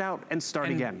 wash it out, and start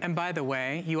again. And by the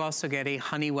way, you also get a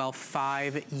Honeywell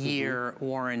 5-year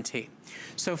warranty.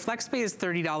 So FlexPay is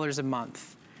 $30 a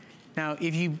month. Now,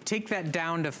 if you take that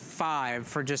down to 5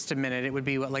 for just a minute, it would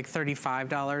be, what, like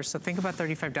 $35? So think about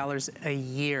 $35 a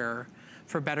year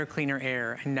for better, cleaner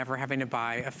air and never having to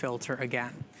buy a filter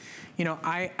again. You know,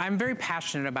 I'm very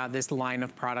passionate about this line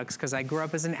of products because I grew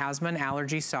up as an asthma and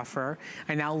allergy sufferer.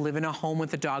 I now live in a home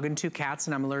with a dog and 2 cats,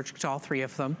 and I'm allergic to all 3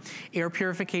 of them. Air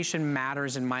purification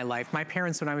matters in my life. My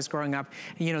parents, when I was growing up,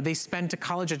 you know, they spent a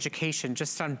college education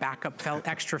just on backup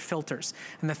extra filters.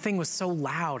 And the thing was so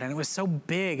loud and it was so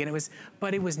big, and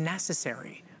but it was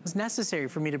necessary. It was necessary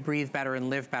for me to breathe better and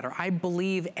live better. I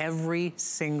believe every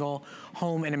single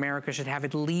home in America should have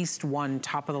at least one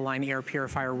top-of-the-line air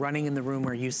purifier running in the room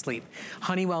where you sleep.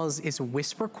 Honeywell is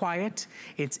whisper quiet,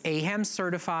 it's AHAM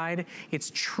certified,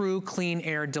 it's true clean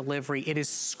air delivery. It is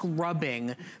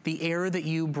scrubbing the air that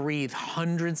you breathe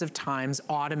hundreds of times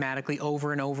automatically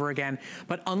over and over again.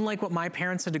 But unlike what my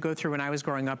parents had to go through when I was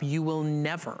growing up, you'll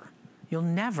never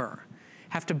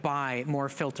have to buy more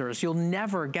filters. You'll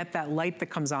never get that light that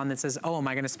comes on that says, oh, am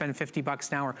I gonna spend 50 bucks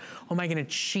an hour? Oh, am I gonna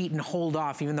cheat and hold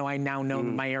off even though I now know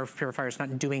that my air purifier is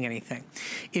not doing anything?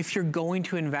 If you're going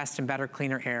to invest in better,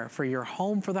 cleaner air for your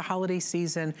home for the holiday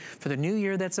season, for the new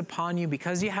year that's upon you,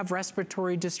 because you have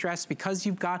respiratory distress, because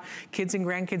you've got kids and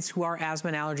grandkids who are asthma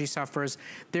and allergy sufferers,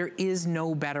 there is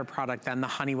no better product than the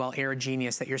Honeywell Air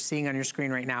Genius that you're seeing on your screen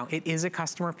right now. It is a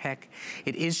customer pick.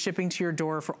 It is shipping to your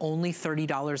door for only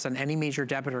 $30 on any major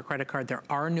debit or credit card. There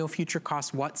are no future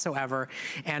costs whatsoever.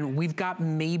 And we've got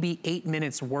maybe 8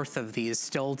 minutes worth of these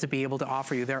still to be able to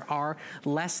offer you. There are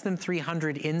less than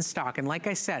 300 in stock. And like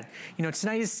I said, you know,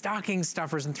 tonight is stocking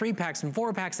stuffers and 3-packs and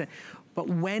 4-packs. But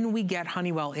when we get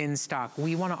Honeywell in stock,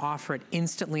 we want to offer it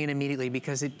instantly and immediately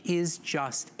because it is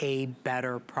just a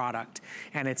better product.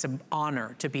 And it's an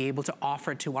honor to be able to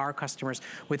offer it to our customers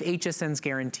with HSN's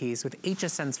guarantees, with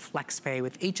HSN's FlexPay,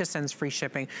 with HSN's free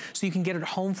shipping, so you can get it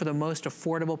home for the most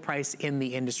affordable price in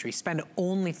the industry. Spend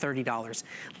only $30.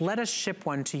 Let us ship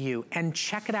one to you and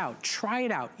check it out, try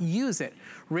it out, use it,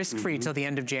 risk-free till the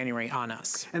end of January on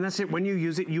us. And that's it. When you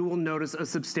use it, you will notice a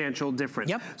substantial difference.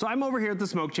 Yep. So I'm over here at the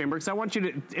smoke chamber because I want you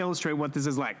to illustrate what this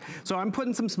is like. So I'm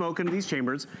putting some smoke into these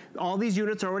chambers. All these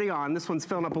units are already on. This one's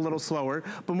filling up a little slower.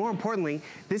 But more importantly,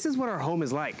 this is what our home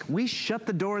is like. We shut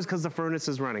the doors because the furnace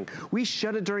is running. We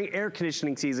shut it during air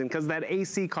conditioning season because that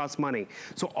AC costs money.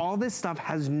 So all this stuff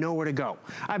has nowhere to go.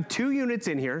 I have 2 units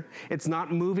in here. It's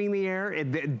not moving the air.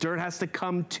 The dirt has to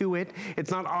come to it.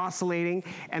 It's not oscillating.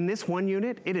 And this one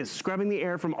unit, it is scrubbing the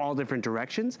air from all different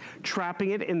directions,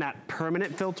 trapping it in that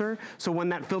permanent filter. So when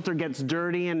that filter gets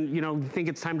dirty and, you know, think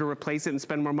it's time to replace it and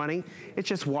spend more money, it's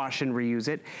just wash and reuse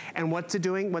it. And what's it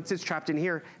doing? What's it's trapped in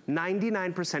here?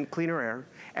 99% cleaner air,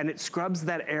 and it scrubs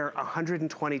that air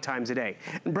 120 times a day.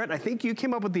 And Brett, I think you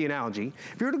came up with the analogy.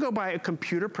 If you were to go buy a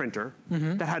computer printer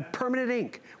that had permanent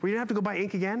ink, where you didn't have to go buy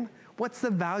ink again, what's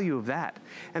the value of that?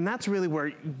 And that's really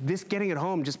where this getting it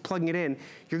home, just plugging it in,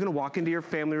 you're gonna walk into your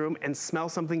family room and smell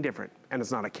something different. And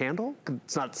it's not a candle,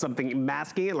 it's not something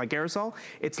masking it like aerosol,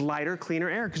 it's lighter, cleaner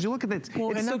air. Because you look at this,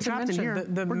 it's still trapped in here,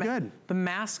 we're good. The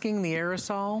masking, the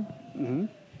aerosol,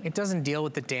 it doesn't deal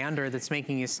with the dander that's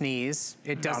making you sneeze.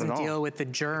 It doesn't deal with the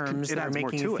germs that are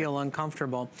making you feel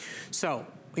uncomfortable. So,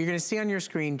 you're gonna see on your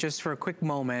screen, just for a quick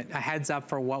moment, a heads up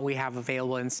for what we have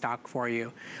available in stock for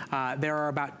you. There are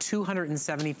about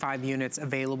 275 units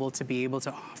available to be able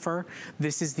to offer.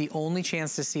 This is the only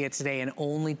chance to see it today, and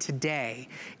only today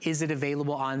is it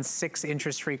available on 6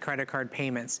 interest-free credit card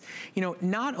payments. You know,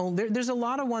 not only, there's a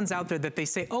lot of ones out there that they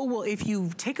say, oh, well, if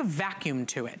you take a vacuum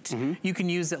to it, you can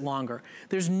use it longer.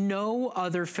 There's no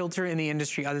other filter in the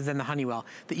industry other than the Honeywell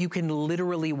that you can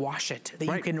literally wash it, that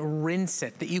you can rinse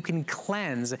it, that you can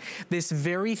cleanse. This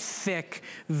very thick,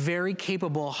 very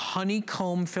capable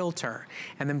honeycomb filter,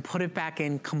 and then put it back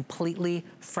in completely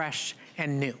fresh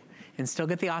and new. And still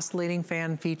get the oscillating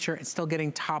fan feature, and still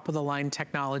getting top of the line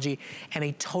technology, and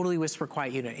a totally whisper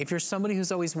quiet unit. If you're somebody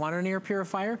who's always wanted an air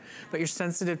purifier, but you're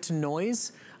sensitive to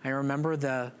noise, I remember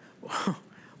the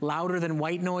louder than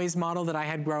white noise model that I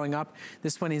had growing up.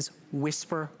 This one is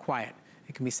whisper quiet.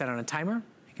 It can be set on a timer.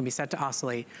 It can be set to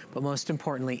oscillate, but most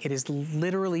importantly, it is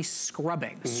literally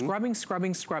scrubbing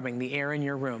the air in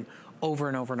your room over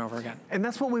and over and over again. And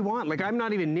that's what we want. Like, I'm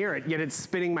not even near it, yet it's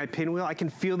spinning my pinwheel. I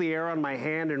can feel the air on my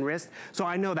hand and wrist, so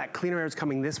I know that cleaner air is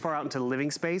coming this far out into the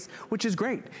living space, which is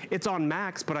great. It's on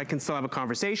max, but I can still have a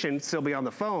conversation, still be on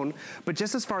the phone, but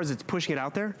just as far as it's pushing it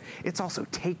out there, it's also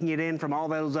taking it in from all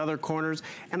those other corners,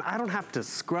 and I don't have to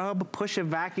scrub, push a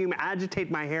vacuum,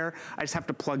 agitate my hair. I just have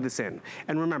to plug this in.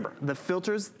 And remember, the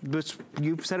filters, which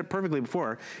you've said it perfectly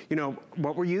before, you know,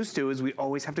 what we're used to is we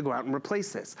always have to go out and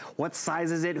replace this. What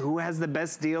size is it? Who has the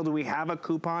best deal? Do we have a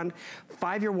coupon?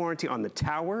 5-year warranty on the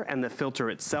tower and the filter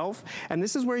itself. And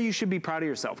this is where you should be proud of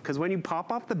yourself, because when you pop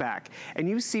off the back and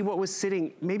you see what was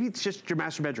sitting, maybe it's just your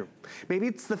master bedroom, maybe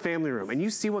it's the family room, and you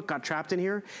see what got trapped in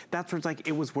here, that's where it's like,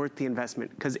 it was worth the investment.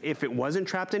 Because if it wasn't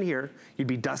trapped in here, you'd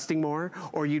be dusting more,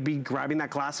 or you'd be grabbing that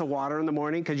glass of water in the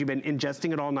morning because you've been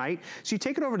ingesting it all night. So you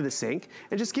take it over to the sink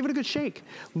and just give it a good shake.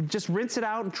 Just rinse it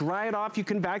out, dry it off. You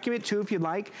can vacuum it too if you'd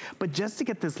like, but just to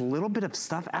get this little bit of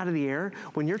stuff out of the air,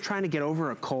 when you're trying to get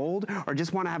over a cold or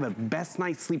just want to have a best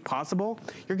night's sleep possible,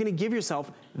 you're going to give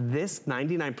yourself this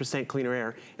 99% cleaner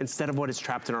air instead of what is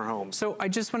trapped in our homes. So I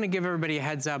just want to give everybody a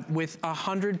heads up. With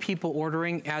 100 people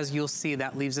ordering, as you'll see,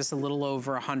 that leaves us a little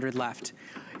over 100 left.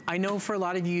 I know for a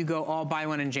lot of you, you go, oh, I'll buy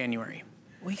one in January.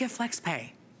 Well, you get flex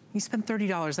pay. You spend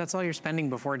 $30, that's all you're spending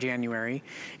before January,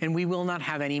 and we will not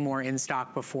have any more in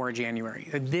stock before January.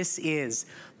 This is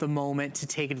the moment to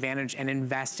take advantage and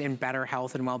invest in better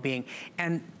health and well-being.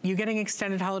 And you're getting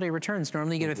extended holiday returns.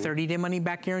 Normally you get a 30-day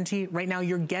money-back guarantee. Right now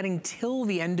you're getting till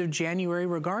the end of January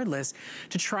regardless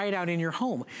to try it out in your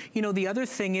home. You know, the other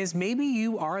thing is maybe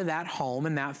you are that home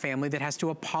and that family that has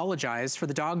to apologize for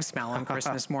the dog smell on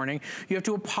Christmas morning. You have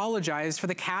to apologize for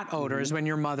the cat odors when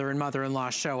your mother and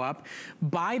mother-in-law show up.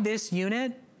 Buy this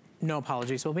unit, no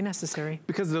apologies will be necessary.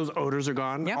 Because those odors are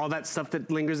gone, all that stuff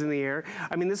that lingers in the air.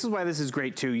 I mean, this is why this is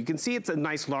great too. You can see it's a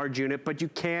nice large unit, but you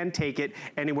can take it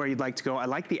anywhere you'd like to go. I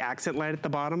like the accent light at the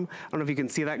bottom. I don't know if you can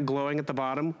see that glowing at the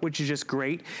bottom, which is just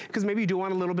great. Because maybe you do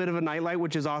want a little bit of a night light,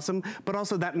 which is awesome, but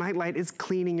also that night light is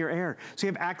cleaning your air. So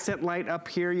you have accent light up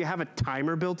here. You have a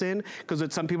timer built in, because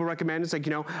what some people recommend is like,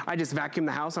 you know, I just vacuum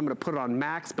the house. I'm gonna put it on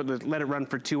max, but let it run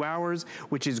for 2 hours,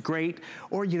 which is great.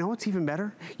 Or you know what's even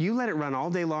better? You let it run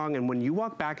all day long, and when you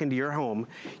walk back into your home,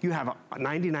 you have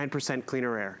 99%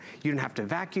 cleaner air. You don't have to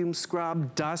vacuum,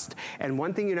 scrub, dust, and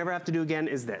one thing you never have to do again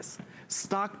is this.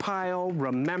 Stockpile,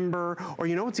 remember, or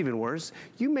you know what's even worse?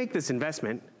 You make this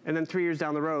investment, and then 3 years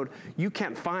down the road, you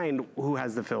can't find who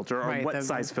has the filter or what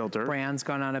size filter. Brand's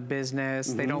gone out of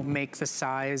business. They don't make the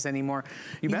size anymore.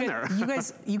 You've been there. You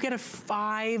guys, you get a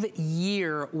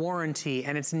 5-year warranty,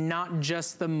 and it's not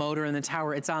just the motor and the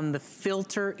tower. It's on the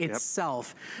filter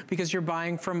itself, because you're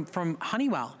buying from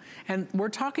Honeywell. And we're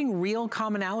talking real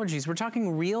common allergies. We're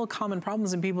talking real common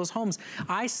problems in people's homes.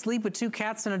 I sleep with 2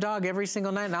 cats and a dog every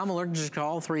single night, and I'm allergic to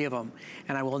all 3 of them.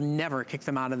 And I will never kick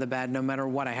them out of the bed, no matter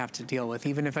what I have to deal with,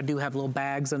 even if I do have little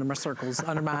bags under my circles,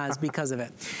 under my eyes because of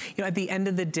it. You know, at the end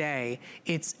of the day,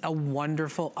 it's a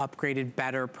wonderful, upgraded,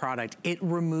 better product. It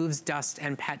removes dust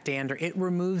and pet dander. It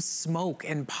removes smoke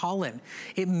and pollen.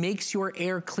 It makes your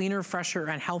air cleaner, fresher,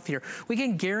 and healthier. We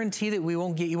can guarantee that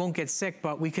you won't get sick,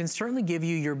 but we can certainly give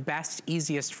you your best,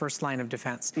 easiest first line of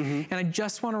defense. And I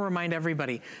just want to remind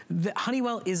everybody that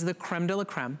Honeywell is the creme de la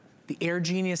creme. The Air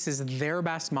Genius is their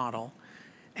best model.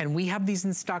 And we have these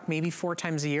in stock maybe 4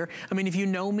 times a year. I mean, if you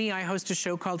know me, I host a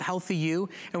show called Healthy You,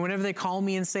 and whenever they call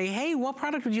me and say, hey, what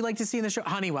product would you like to see in the show?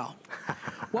 Honeywell.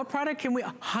 What product can we,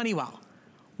 Honeywell.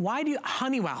 Why do you,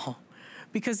 Honeywell?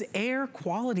 Because air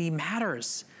quality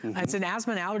matters. It's an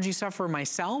asthma and allergy sufferer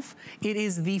myself. It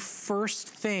is the first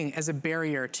thing as a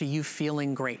barrier to you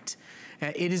feeling great.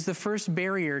 It is the first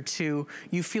barrier to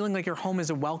you feeling like your home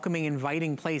is a welcoming,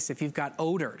 inviting place. If you've got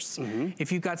odors,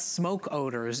 if you've got smoke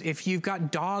odors, if you've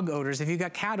got dog odors, if you've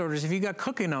got cat odors, if you've got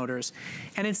cooking odors.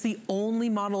 And it's the only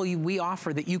model we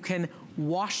offer that you can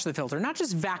wash the filter, not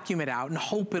just vacuum it out and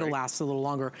hope it'll last a little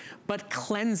longer, but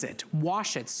cleanse it,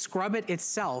 wash it, scrub it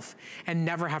itself, and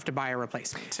never have to buy a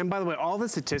replacement. And by the way, all the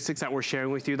statistics that we're sharing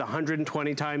with you, the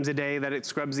 120 times a day that it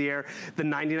scrubs the air, the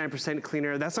 99% clean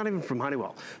air, that's not even from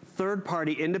Honeywell.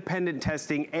 Third-party independent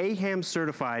testing, AHAM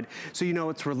certified, so you know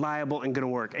it's reliable and gonna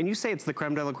work. And you say it's the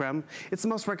creme de la creme, it's the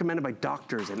most recommended by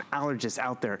doctors and allergists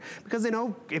out there, because they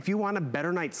know if you want a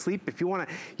better night's sleep, if you wanna,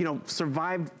 you know,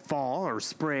 survive fall or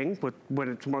spring when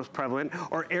it's most prevalent,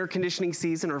 or air conditioning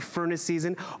season or furnace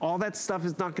season, all that stuff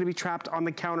is not gonna be trapped on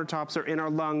the countertops or in our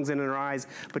lungs and in our eyes,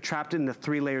 but trapped in the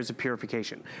 3 layers of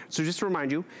purification. So just to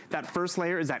remind you, that first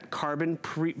layer is that carbon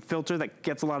filter that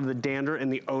gets a lot of the dander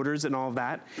and the odors and all of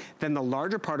that. Then the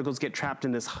larger particles get trapped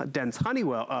in this dense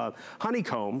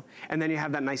honeycomb, and then you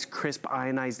have that nice crisp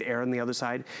ionized air on the other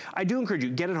side. I do encourage you,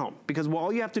 get it home, because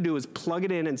all you have to do is plug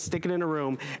it in and stick it in a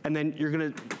room, and then you're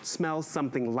gonna smell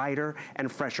something lighter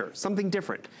and fresher, something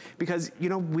different. Because, you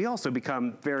know, we also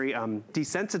become very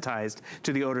desensitized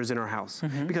to the odors in our house,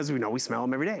 because we know we smell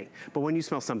them every day. But when you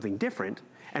smell something different,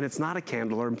 and it's not a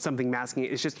candle or something masking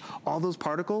it, it's just all those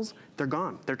particles, they're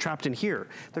gone. They're trapped in here.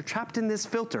 They're trapped in this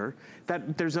filter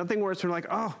that there's nothing worse than like,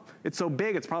 oh, it's so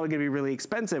big, it's probably gonna be really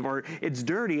expensive, or it's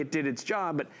dirty, it did its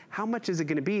job, but how much is it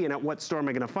gonna be and at what store am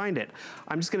I gonna find it?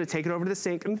 I'm just gonna take it over to the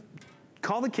sink and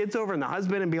call the kids over and the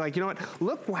husband and be like, you know what,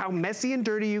 look how messy and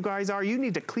dirty you guys are. You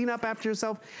need to clean up after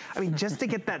yourself. I mean, just to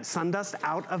get that sun dust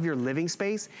out of your living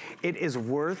space, it is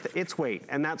worth its weight.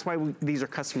 And that's why these are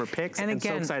customer picks, and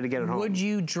again, so excited to get it home. Would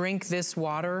you drink this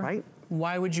water? Right.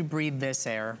 Why would you breathe this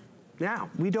air? Yeah,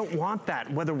 we don't want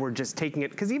that, whether we're just taking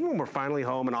it, because even when we're finally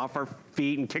home and off our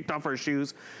feet and kicked off our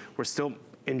shoes, we're still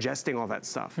ingesting all that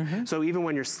stuff. So even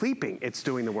when you're sleeping, it's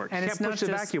doing the work. And you it's can't not push the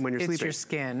just, vacuum when you're sleeping. It's your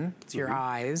skin, it's your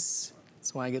eyes.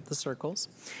 That's why I get the circles.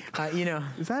 You know.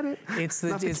 Is that it? It's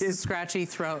the scratchy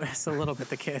throat. It's a little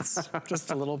bit the kids, just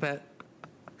a little bit.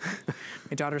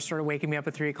 My daughter started waking me up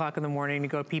at 3 o'clock in the morning to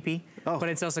go pee-pee. Oh. But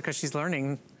it's also because she's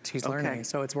learning. She's learning,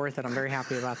 so it's worth it. I'm very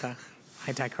happy about that.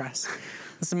 I digress.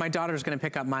 Listen, my daughter's gonna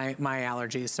pick up my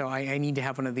allergies, so I need to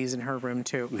have one of these in her room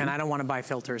too. And I don't wanna buy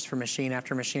filters for machine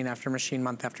after machine after machine,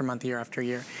 month after month, year after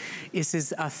year. This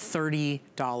is a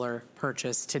 $30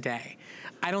 purchase today.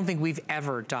 I don't think we've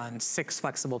ever done 6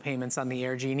 flexible payments on the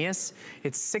Air Genius.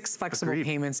 It's 6 flexible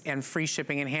payments and free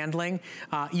shipping and handling.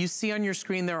 You see on your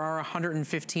screen there are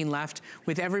 115 left.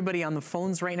 With everybody on the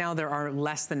phones right now, there are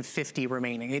less than 50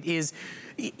 remaining. It is,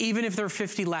 even if there are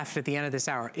 50 left at the end of this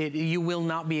hour, you will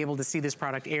not be able to see this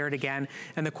product aired again,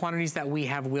 and the quantities that we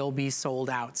have will be sold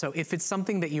out. So if it's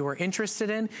something that you are interested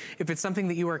in, if it's something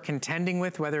that you are contending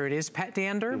with, whether it is pet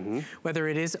dander, whether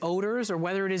it is odors, or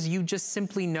whether it is you just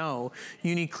simply know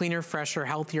you need cleaner, fresher,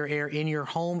 healthier air in your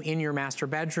home, in your master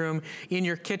bedroom, in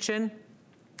your kitchen,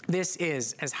 this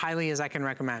is, as highly as I can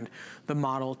recommend, the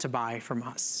model to buy from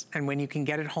us. And when you can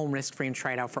get it home risk-free and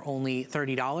try it out for only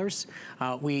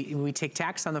 $30, we take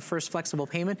tax on the first flexible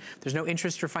payment. There's no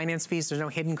interest or finance fees. There's no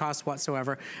hidden costs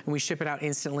whatsoever. And we ship it out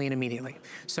instantly and immediately.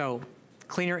 So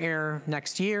cleaner air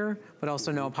next year, but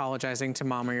also no apologizing to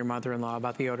mom or your mother-in-law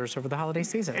about the odors over the holiday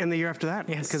season. And the year after that.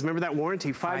 Yes. Because remember that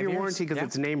warranty, 5-year warranty, because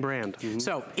it's name brand.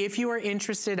 So if you are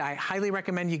interested, I highly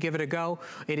recommend you give it a go.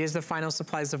 It is the final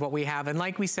supplies of what we have. And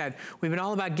like we said, we've been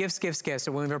all about gifts, gifts, gifts.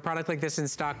 So when we have a product like this in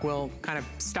stock, we'll kind of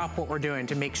stop what we're doing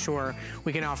to make sure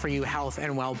we can offer you health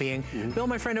and well-being. Bill,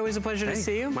 my friend, always a pleasure to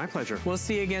see you. My pleasure. We'll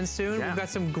see you again soon. We've got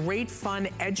some great, fun,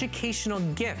 educational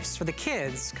gifts for the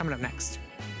kids coming up next.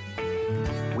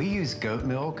 We use goat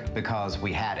milk because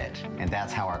we had it, and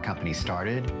that's how our company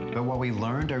started. But what we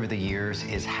learned over the years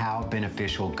is how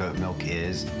beneficial goat milk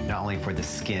is, not only for the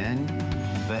skin,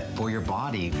 but for your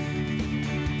body.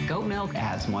 Goat milk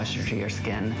adds moisture to your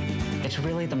skin. It's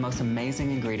really the most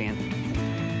amazing ingredient.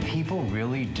 People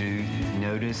really do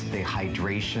notice the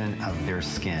hydration of their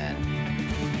skin.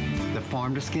 The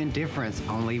farm-to-skin difference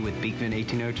only with Beekman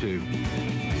 1802.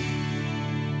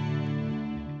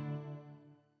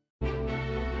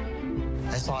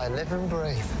 That's why I live and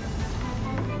breathe.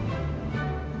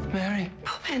 Mary.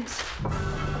 Poppins.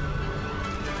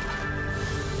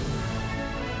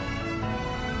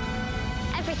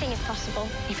 Everything is possible.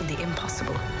 Even the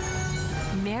impossible.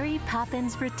 Mary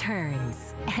Poppins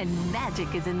returns, and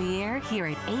magic is in the air here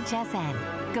at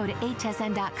HSN. Go to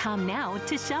hsn.com now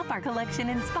to shop our collection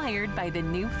inspired by the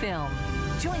new film.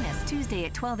 Join us Tuesday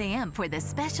at 12 a.m. for the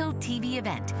special TV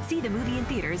event. See the movie in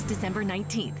theaters December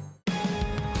 19th.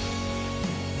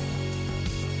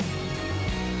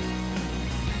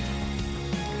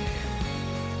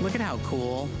 Look at how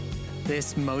cool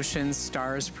this motion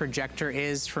stars projector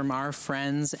is from our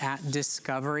friends at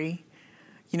Discovery.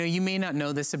 You know, you may not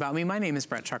know this about me. My name is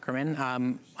Brett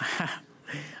Chuckerman. I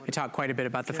talk quite a bit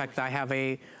about the fact that I have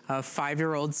a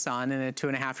 5-year-old son and a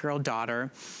 2.5-year-old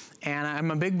daughter. And I'm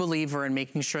a big believer in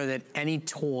making sure that any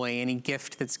toy, any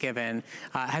gift that's given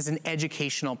has an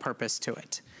educational purpose to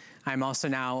it. I'm also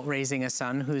now raising a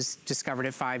son who's discovered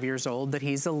at 5 years old that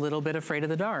he's a little bit afraid of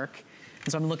the dark.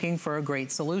 And so I'm looking for a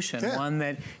great solution, one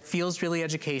that feels really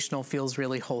educational, feels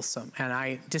really wholesome. And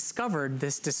I discovered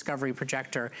this Discovery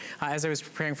projector as I was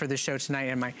preparing for this show tonight.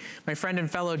 And my friend and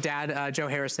fellow dad, Joe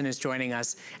Harrison, is joining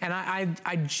us. And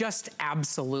I just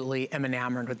absolutely am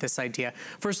enamored with this idea.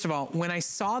 First of all, when I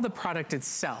saw the product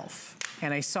itself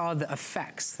and I saw the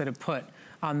effects that it put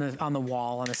on the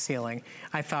wall, on the ceiling,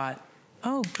 I thought,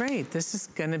 oh, great, this is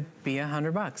gonna be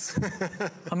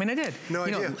 $100. I mean, I did. No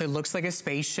idea. It looks like a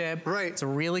spaceship. Right. It's a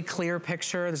really clear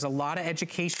picture. There's a lot of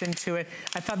education to it.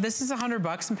 I thought this is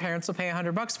 $100 and parents will pay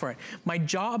 $100 for it. My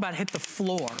jaw about hit the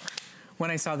floor when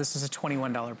I saw this was a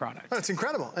 $21 product. Oh, that's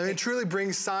incredible. I mean, it truly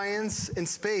brings science and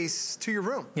space to your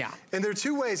room. Yeah. And there are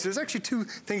two ways. There's actually two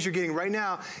things you're getting right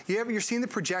now. You're seeing the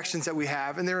projections that we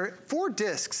have, and there are 4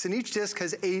 discs, and each disc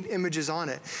has 8 images on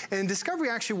it. And Discovery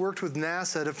actually worked with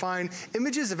NASA to find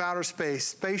images of outer space,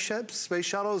 spaceships, space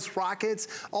shuttles, rockets,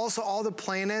 also all the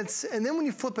planets. And then when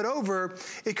you flip it over,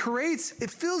 it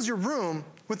fills your room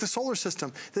with the solar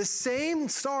system. The same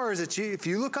stars that if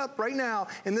you look up right now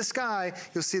in the sky,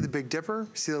 you'll see the Big Dipper,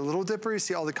 you see the Little Dipper, you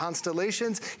see all the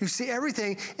constellations, you see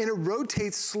everything, and it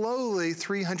rotates slowly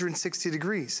 360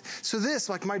 degrees. So this,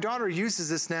 like my daughter uses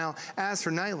this now as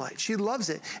her nightlight. She loves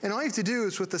it. And all you have to do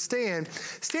is with the stand,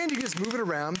 you just move it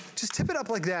around, just tip it up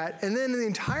like that, and then in the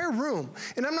entire room,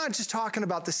 and I'm not just talking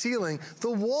about the ceiling,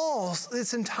 the walls,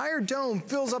 this entire dome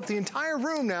fills up the entire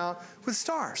room now with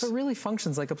stars. So it really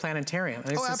functions like a planetarium.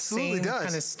 And it's absolutely the same does.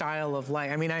 kind of style of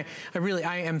light. I mean, I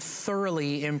am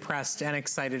thoroughly impressed and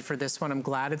excited for this one. I'm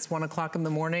glad it's 1 o'clock in the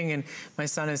morning and my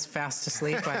son is fast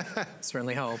asleep. I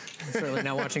certainly hope. I'm certainly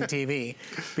not watching TV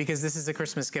because this is a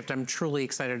Christmas gift I'm truly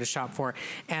excited to shop for.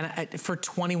 And for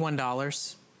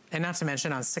 $21, and not to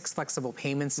mention on 6 flexible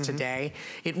payments today,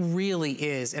 it really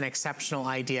is an exceptional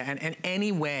idea. And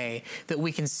any way that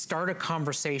we can start a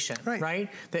conversation, right?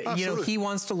 That, you know, he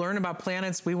wants to learn about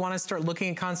planets, we want to start looking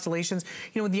at constellations.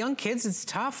 You know, with young kids, it's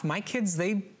tough. My kids,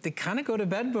 they kind of go to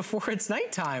bed before it's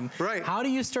nighttime. Right. How do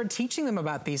you start teaching them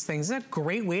about these things? It's a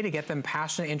great way to get them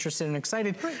passionate, interested, and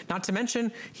excited. Not to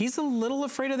mention, he's a little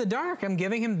afraid of the dark. I'm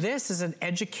giving him this as an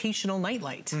educational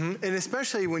nightlight. And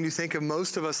especially when you think of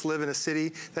most of us live in a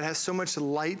city that has so much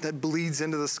light that bleeds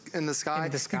into the sky.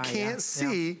 You can't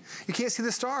see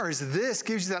the stars. This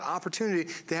gives you that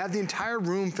opportunity to have the entire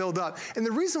room filled up. And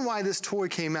the reason why this toy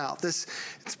came out, it's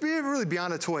really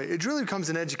beyond a toy. It really becomes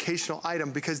an educational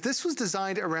item because this was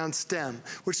designed around STEM,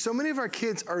 which so many of our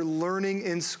kids are learning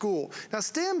in school. Now,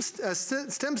 STEM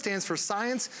stands for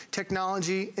science,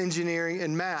 technology, engineering,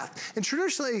 and math. And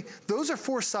traditionally, those are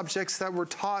 4 subjects that were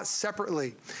taught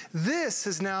separately. This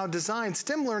is now designed,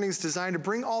 STEM learning is designed to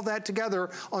bring all that together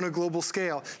on a global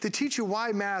scale, to teach you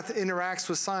why math interacts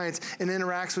with science and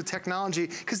interacts with technology,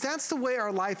 because that's the way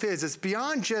our life is. It's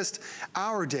beyond just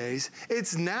our days.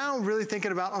 It's now really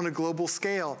thinking about on a global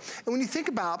scale. And when you think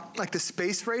about like the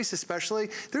space race especially,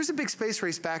 there's a big space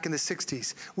race back in the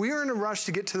 60s. We are in a rush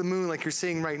to get to the moon like you're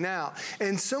seeing right now.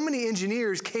 And so many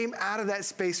engineers came out of that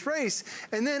space race.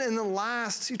 And then in the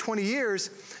last 20 years,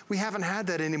 we haven't had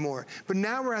that anymore. But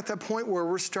now we're at that point where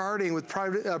we're starting with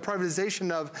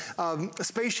privatization of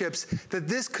spaceships, that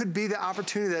this could be the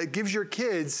opportunity that gives your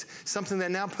kids something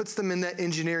that now puts them in that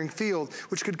engineering field,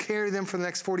 which could carry them for the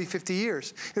next 40, 50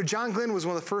 years. You know, John Glenn was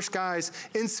one of the first guys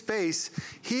in space.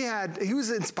 He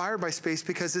was inspired by space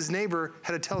because his neighbor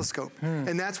had a telescope,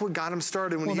 and that's what got him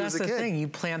started when he was a kid. Well, that's the thing. You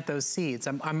plant those seeds.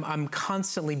 I'm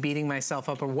constantly beating myself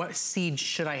up on what seed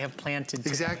should I have planted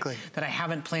today that I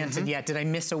haven't planted yet. Did I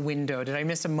miss a window? Did I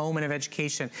miss a moment of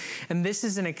education? And this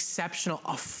is an exceptional,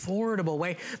 affordable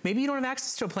way. Maybe you don't have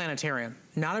access to a planetarium.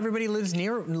 Not everybody lives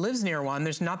near one.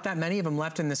 There's not that many of them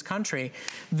left in this country.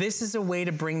 This is a way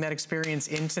to bring that experience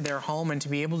into their home and to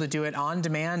be able to do it on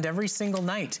demand every single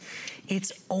night.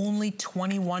 It's only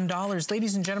 $21.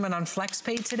 Ladies and gentlemen, on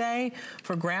FlexPay today,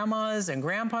 for grandmas and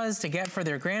grandpas to get for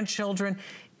their grandchildren,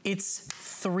 it's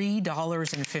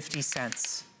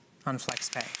 $3.50 on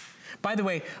FlexPay. By the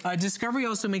way, Discovery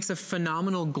also makes a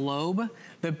phenomenal globe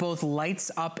that both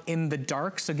lights up in the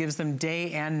dark, so gives them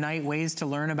day and night ways to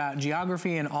learn about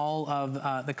geography in all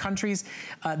of the countries.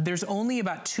 There's only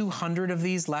about 200 of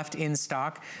these left in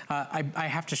stock. I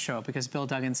have to show it because Bill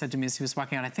Duggan said to me as he was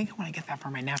walking out, I think I want to get that for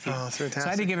my nephew. Oh, that's fantastic. So I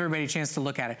had to give everybody a chance to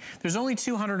look at it. There's only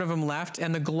 200 of them left,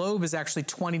 and the globe is actually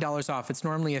 $20 off. It's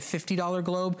normally a $50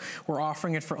 globe. We're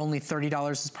offering it for only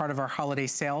 $30 as part of our holiday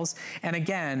sales. And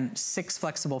again, 6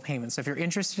 flexible payments. So if you're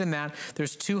interested in that,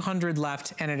 there's 200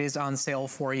 left, and it is on sale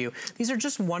for you. These are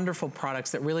just wonderful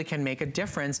products that really can make a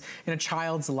difference in a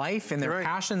child's life, in their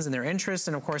passions, and their interests,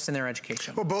 and of course in their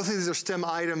education. Well, both of these are STEM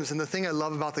items, and the thing I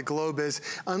love about the globe is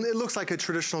it looks like a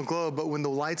traditional globe, but when the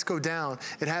lights go down,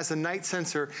 it has a night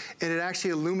sensor, and it actually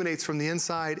illuminates from the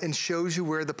inside and shows you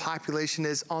where the population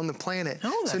is on the planet.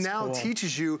 Oh, that's so now cool. It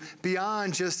teaches you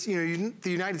beyond just, you know,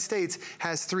 the United States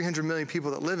has 300 million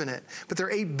people that live in it, but there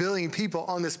are 8 billion people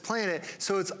on this planet.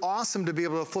 So it's awesome to be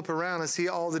able to flip around and see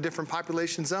all the different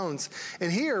population zones.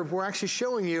 And here, we're actually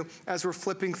showing you, as we're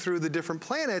flipping through the different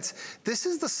planets, this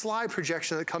is the slide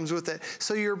projection that comes with it.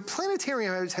 So your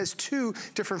planetarium has 2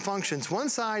 different functions. One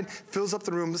side fills up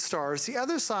the room with stars. The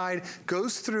other side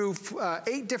goes through 4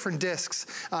 different discs.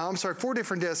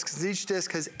 Each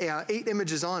disc has 8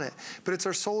 images on it. But it's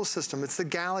our solar system. It's the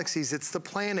galaxies. It's the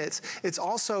planets. It's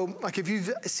also, like if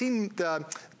you've seen the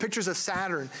pictures of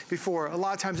Saturn before, a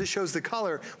lot of times it shows the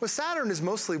color. Well, Saturn is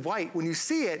mostly white when you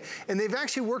see it, and they've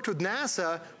actually worked with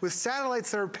NASA with satellites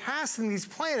that are passing these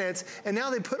planets, and now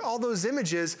they put all those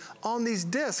images on these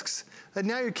discs that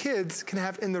now your kids can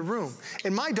have in the room.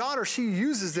 And my daughter, she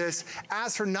uses this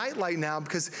as her nightlight now,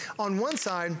 because on one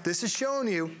side, this is showing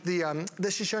you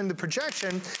the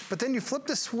projection, but then you flip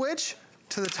the switch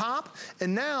to the top,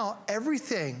 and now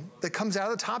everything that comes out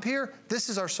of the top here, this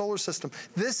is our solar system.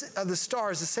 This are the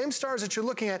stars, the same stars that you're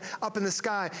looking at up in the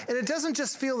sky. And it doesn't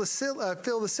just fill the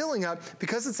ceiling up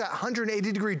because it's that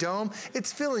 180-degree dome.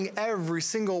 It's filling every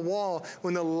single wall.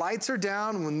 When the lights are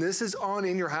down, when this is on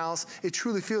in your house, it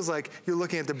truly feels like you're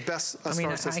looking at the best star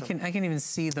system. I can even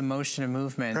see the motion and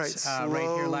movement right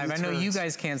here live. I know you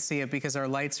guys can't see it because our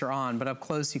lights are on, but up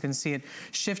close you can see it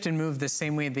shift and move the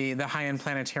same way the high-end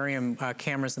planetarium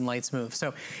cameras and lights move.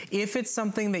 So if it's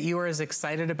something that you are as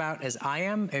excited about as I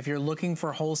am, if you're looking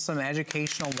for wholesome,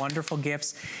 educational, wonderful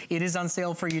gifts, it is on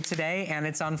sale for you today, and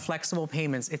it's on flexible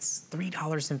payments. It's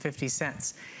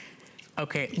 $3.50.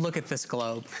 Okay, look at this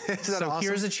globe. So awesome?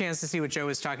 Here's a chance to see what Joe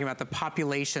was talking about, the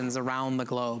populations around the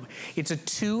globe. It's a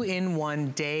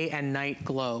 2-in-1 day and night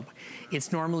globe.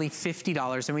 It's normally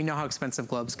 $50, and we know how expensive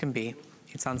globes can be.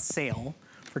 It's on sale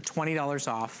for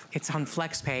 $20 off. It's on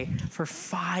FlexPay for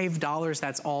 $5.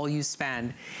 That's all you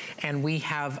spend. And we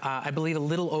have, I believe, a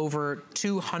little over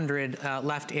 200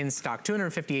 left in stock,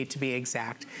 258 to be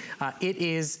exact. It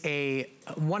is a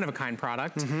one-of-a-kind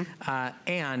product,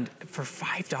 and for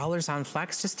 $5 on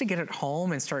Flex, just to get it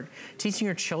home and start teaching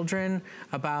your children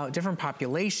about different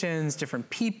populations, different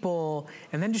people,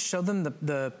 and then just show them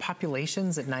the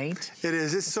populations at night. It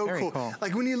is. It's so cool.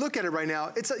 Like when you look at it right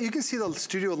now, you can see the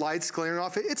studio lights glaring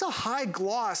off it. It's a high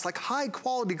gloss, like high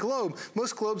quality globe.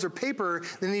 Most globes are paper,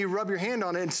 then you rub your hand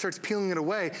on it and it starts peeling it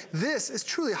away. This is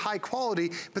truly high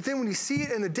quality, but then when you see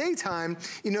it in the daytime,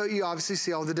 you know, you obviously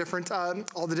see all the different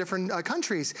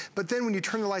countries. But then when you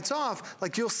turn the lights off,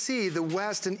 like you'll see the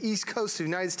west and east coast of the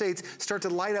United States start to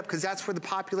light up because that's where the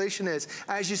population is.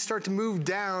 As you start to move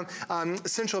down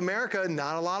Central America,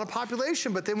 not a lot of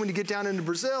population, but then when you get down into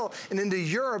Brazil and into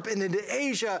Europe and into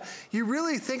Asia, you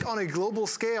really think on a global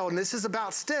scale, and this is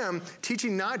about STEM,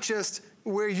 teaching not just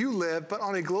where you live, but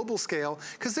on a global scale,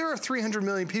 because there are 300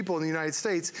 million people in the United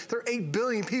States. There are 8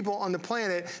 billion people on the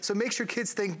planet, so make sure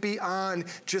kids think beyond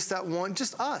just that one,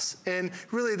 just us. And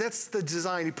really, that's the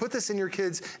design. You put this in your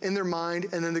kids, in their mind,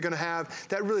 and then they're gonna have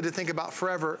that really to think about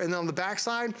forever. And then on the back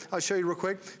side, I'll show you real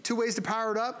quick, 2 ways to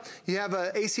power it up. You have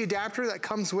an AC adapter that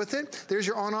comes with it. There's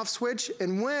your on-off switch,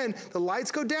 and when the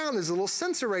lights go down, there's a little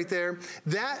sensor right there.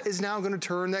 That is now gonna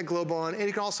turn that globe on, and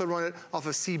you can also run it off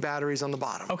of C batteries on the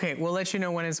bottom. Okay, we'll let you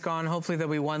know when it's gone. Hopefully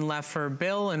there'll be one left for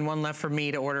Bill and one left for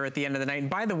me to order at the end of the night. And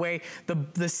by the way,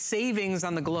 the savings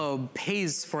on the globe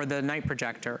pays for the night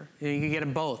projector. You can get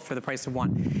them both for the price of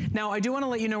one. Now, I do want to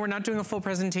let you know we're not doing a full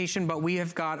presentation, but we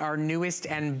have got our newest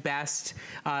and best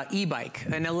e-bike,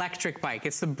 an electric bike.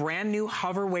 It's the brand new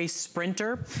Hoverway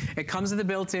Sprinter. It comes with a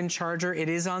built-in charger. It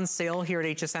is on sale here at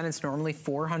HSN. It's normally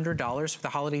 $400 for the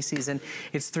holiday season.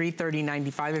 It's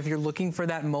 $330.95 if you're looking for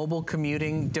that mobile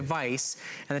commuting device.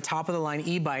 And the top of the line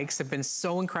e-bikes have been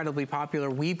so incredibly popular.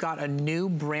 We've got a new,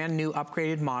 brand new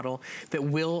upgraded model that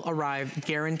will arrive,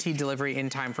 guaranteed delivery in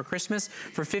time for Christmas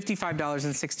for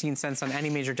 $55.16 on any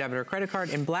major debit or credit card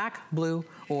in black, blue,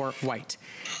 or white.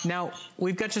 Now,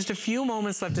 we've got just a few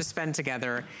moments left to spend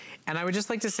together. And I would just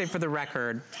like to say for the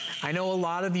record, I know a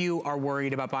lot of you are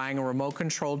worried about buying a remote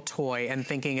controlled toy and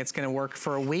thinking it's gonna work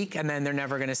for a week and then they're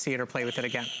never gonna see it or play with it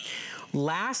again.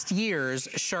 Last year's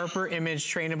Sharper Image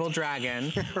Trainable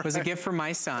Dragon was a gift from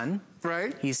my son.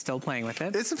 Right. He's still playing with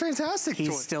it. It's a fantastic toy.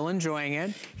 He's still enjoying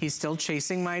it. He's still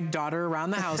chasing my daughter around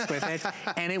the house with it.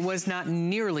 And it was not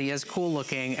nearly as cool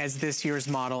looking as this year's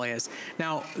model is.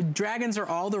 Now, dragons are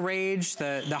all the rage.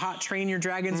 The Hot Train Your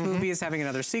Dragons movie is having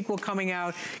another sequel coming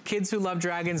out. Kids who love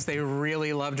dragons, they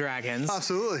really love dragons.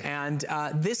 Absolutely. And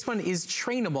this one is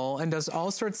trainable and does all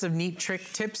sorts of neat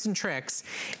tips and tricks.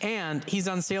 And he's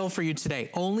on sale for you today.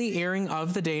 Only airing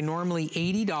of the day, normally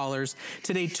 $80.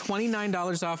 Today,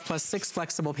 $29 off plus 6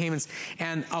 flexible payments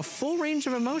and a full range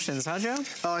of emotions, huh, Joe?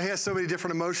 Oh, he has so many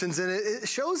different emotions, and it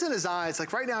shows in his eyes.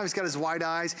 Like right now, he's got his wide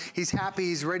eyes. He's happy.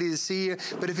 He's ready to see you.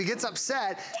 But if he gets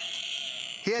upset,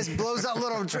 he blows out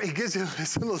little, he gives you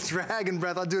this little dragon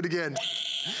breath. I'll do it again.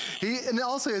 And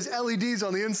also has LEDs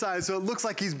on the inside, so it looks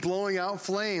like he's blowing out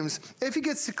flames. If he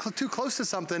gets too close to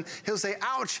something, he'll say,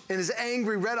 ouch, and his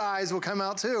angry red eyes will come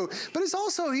out too. But he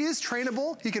is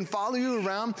trainable. He can follow you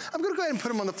around. I'm gonna go ahead and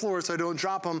put him on the floor so I don't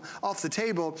drop him off the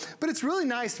table. But it's really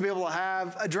nice to be able to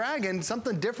have a dragon,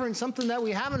 something different, something that we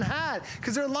haven't had,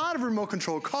 because there are a lot of remote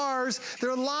control cars.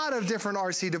 There are a lot of different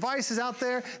RC devices out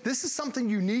there. This is something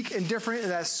unique and different,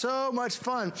 and that's so much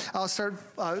fun. I'll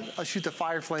shoot the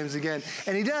fire flames again.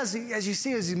 And he does, as you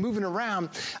see, as he's moving around,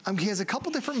 he has a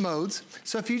couple different modes.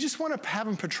 So if you just want to have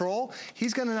him patrol,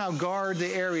 he's going to now guard the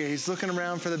area. He's looking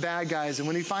around for the bad guys. And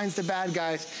when he finds the bad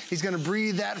guys, he's going to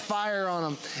breathe that fire on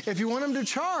them. If you want him to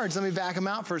charge, let me back him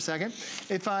out for a second.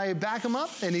 If I back him up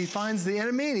and he finds the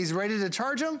enemy and he's ready to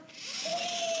charge him,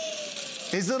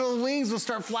 his little wings will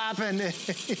start flapping.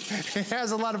 He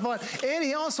has a lot of fun. And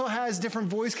he also has different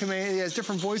voice commands. He has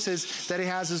different voices that he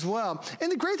has as well.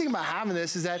 And the great thing about having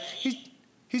this is that he's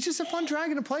just a fun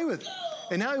dragon to play with.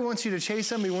 And now he wants you to chase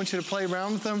him. He wants you to play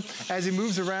around with him. As he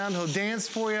moves around, he'll dance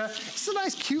for you. It's a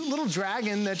nice, cute little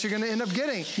dragon that you're going to end up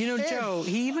getting. You know, Joe,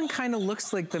 he even kind of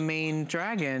looks like the main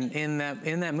dragon in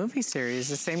that movie series.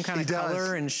 The same kind of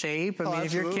color and shape. I mean,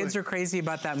 if your kids are crazy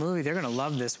about that movie, they're going to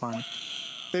love this one.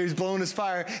 There he's blowing his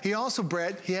fire. He also,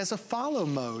 Brett, he has a follow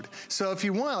mode. So if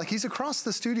you want, like he's across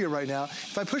the studio right now.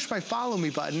 If I push my follow me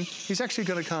button, he's actually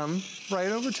going to come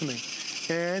right over to me.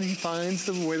 And he finds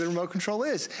the way the remote control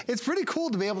is. It's pretty cool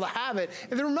to be able to have it.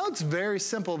 And the remote's very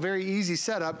simple, very easy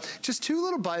setup. Just 2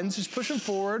 little buttons, just push them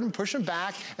forward and push them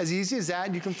back, as easy as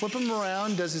that. You can flip him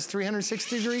around, does his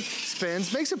 360-degree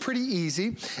spins, makes it pretty easy.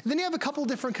 And then you have a couple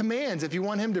different commands. If you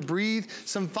want him to breathe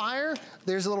some fire,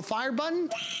 there's a little fire button.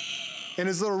 And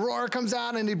his little roar comes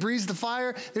out and he breathes the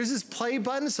fire. There's this play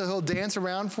button, so he'll dance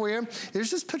around for you.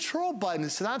 There's this patrol button,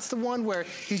 so that's the one where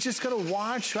he's just gonna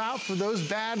watch out for those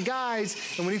bad guys.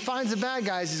 And when he finds the bad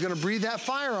guys, he's gonna breathe that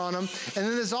fire on them. And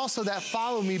then there's also that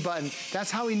follow me button.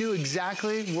 That's how he knew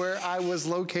exactly where I was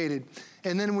located.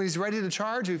 And then when he's ready to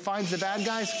charge, he finds the bad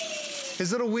guys,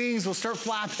 his little wings will start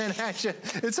flapping at you.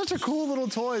 It's such a cool little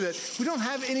toy that we don't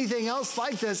have anything else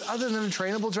like this other than a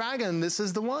trainable dragon. This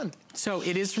is the one. So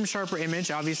it is from Sharper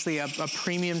Image, obviously a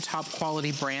premium top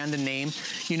quality brand and name.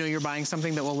 You know you're buying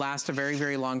something that will last a very,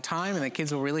 very long time and that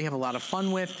kids will really have a lot of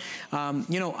fun with.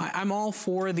 You know, I'm all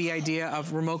for the idea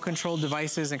of remote controlled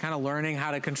devices and kind of learning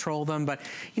how to control them, but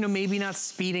you know, maybe not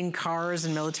speeding cars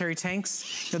and military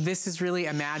tanks. You know, this is really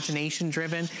imagination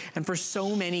driven, and for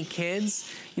so many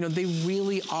kids, you know, they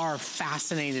really are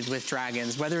fascinated with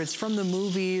dragons, whether it's from the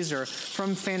movies or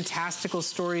from fantastical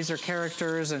stories or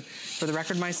characters. And for the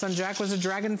record, my son Jack was a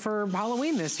dragon for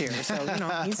Halloween this year, so you know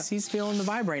he's feeling the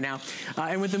vibe right now.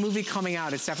 And with the movie coming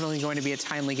out, it's definitely going to be a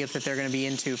timely gift that they're going to be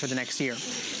into for the next year.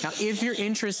 Now, if you're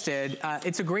interested,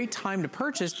 it's a great time to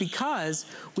purchase because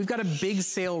we've got a big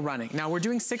sale running. Now, we're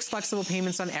doing 6 flexible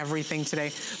payments on everything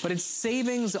today, but it's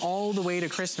savings all the way to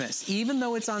Christmas. Even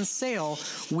though it's on sale,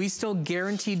 we still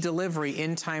guarantee delivery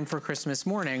in time for Christmas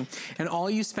morning, and all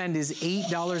you spend is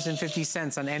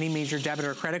 $8.50 on any major debit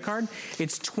or credit card.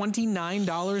 It's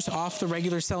 $29 off the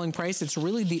regular selling price. It's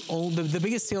really the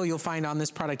biggest sale you'll find on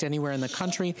this product anywhere in the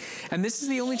country, and this is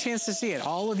the only chance to see it.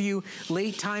 All of you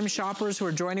late time shoppers who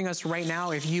are joining us right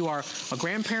now, if you are a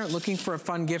grandparent looking for a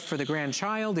fun gift for the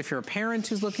grandchild, if you're a parent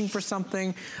who's looking for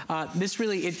something, this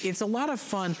really, it's a lot of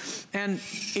fun, and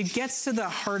it gets to the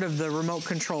heart of the remote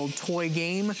controlled toy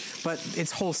game, but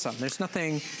it's wholesome. There's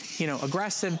nothing, you know,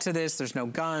 aggressive to this. There's no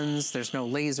guns. There's no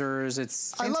lasers.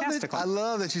 It's fantastical. I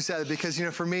love that you said it because, you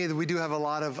know, for me, we do have a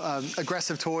lot of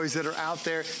aggressive toys that are out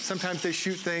there. Sometimes they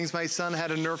shoot things. My son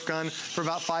had a Nerf gun for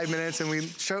about 5 minutes, and we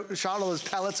shot all those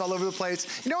pellets all over the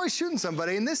place. You know, he's shooting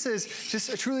somebody, and this is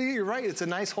just truly, you're right, it's a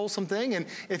nice, wholesome thing, and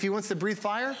if he wants to breathe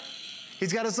fire,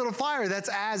 he's got his little fire. That's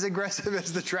as aggressive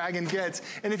as the dragon gets.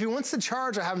 And if he wants to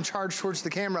charge, I have him charge towards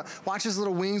the camera. Watch his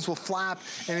little wings will flap,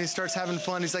 and he starts having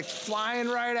fun. He's like flying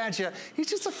right at you. He's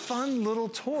just a fun little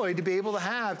toy to be able to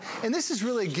have. And this is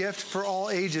really a gift for all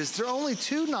ages. There are only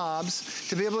 2 knobs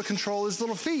to be able to control his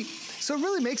little feet. So it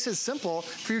really makes it simple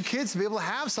for your kids to be able to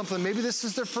have something. Maybe this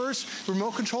is their first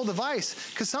remote control device,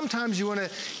 because sometimes you want to,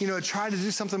 you know, try to do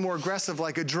something more aggressive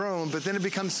like a drone, but then it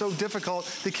becomes so difficult,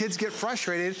 the kids get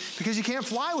frustrated because you can't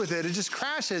fly with it. It just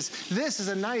crashes. This is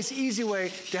a nice, easy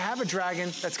way to have a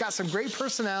dragon that's got some great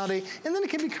personality, and then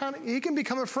he can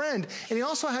become a friend. And he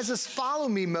also has this follow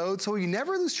me mode, so you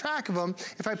never lose track of him.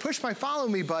 If I push my follow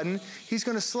me button, he's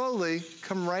going to slowly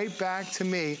come right back to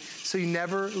me, so you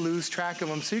never lose track of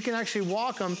him. So you can actually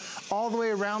walk him all the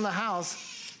way around the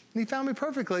house, and he found me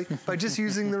perfectly by just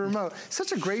using the remote.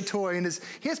 Such a great toy, and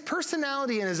he has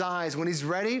personality in his eyes. When he's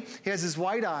ready, he has his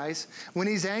white eyes. When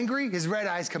he's angry, his red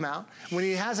eyes come out. When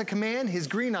he has a command, his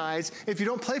green eyes. If you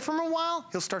don't play for him a while,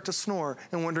 he'll start to snore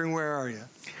and wondering, where are you?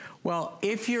 Well,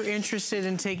 if you're interested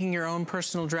in taking your own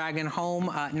personal dragon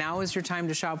home, now is your time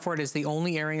to shop for it. It's the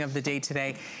only airing of the day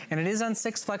today, and it is on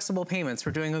 6 flexible payments.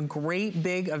 We're doing a great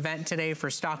big event today for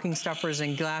stocking stuffers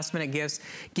and last-minute gifts,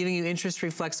 giving you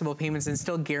interest-free flexible payments and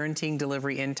still guaranteeing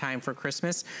delivery in time for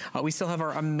Christmas. We still have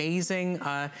our amazing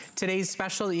today's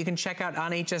special that you can check out on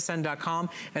hsn.com,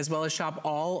 as well as shop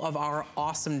all of our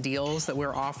awesome deals that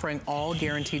we're offering, all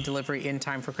guaranteed delivery in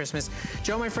time for Christmas.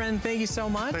 Joe, my friend, thank you so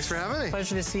much. Thanks for having me.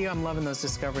 Pleasure to see you. I'm loving those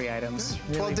discovery items.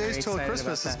 Yeah. 12 really days till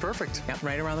Christmas is perfect. Yep,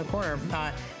 right around the corner.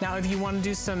 Now, if you want to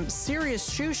do some serious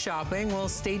shoe shopping, well,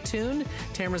 stay tuned.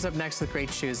 Tamara's up next with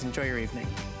great shoes. Enjoy your evening.